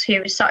Cox,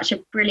 who was such a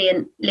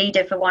brilliant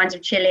leader for Wines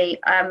of Chile.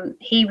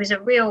 He was a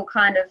real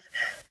kind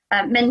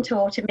of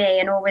mentor to me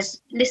and always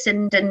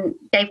listened and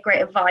gave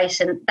great advice.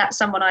 And that's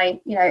someone I,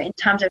 you know, in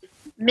terms of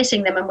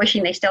missing them and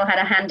wishing they still had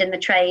a hand in the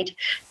trade,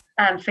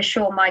 for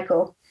sure,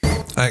 Michael.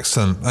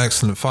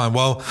 Excellent. Fine.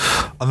 Well,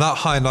 on that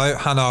high note,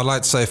 Hannah, I'd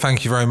like to say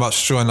thank you very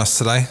much for joining us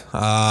today.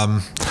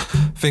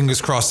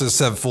 Fingers crossed, as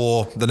I said,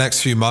 for the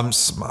next few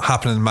months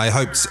happening in May.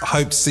 Hope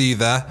to see you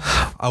there.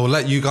 I will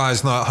let you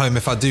guys know at home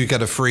if I do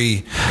get a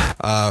free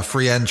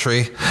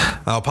entry.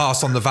 I'll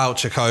pass on the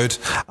voucher code.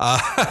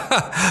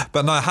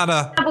 But no,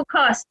 Hannah. Double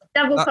cost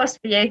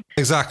for you.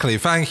 Exactly.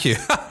 Thank you.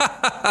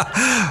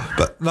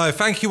 But no,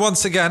 thank you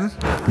once again.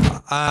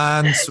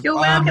 And you're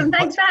welcome.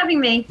 Thanks for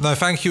having me. No,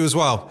 thank you as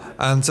well.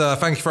 And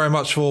thank you very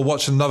much for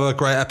watching another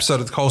great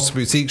episode of the Colston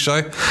Boutique Show.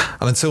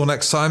 And until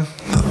next time,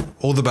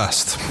 all the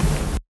best.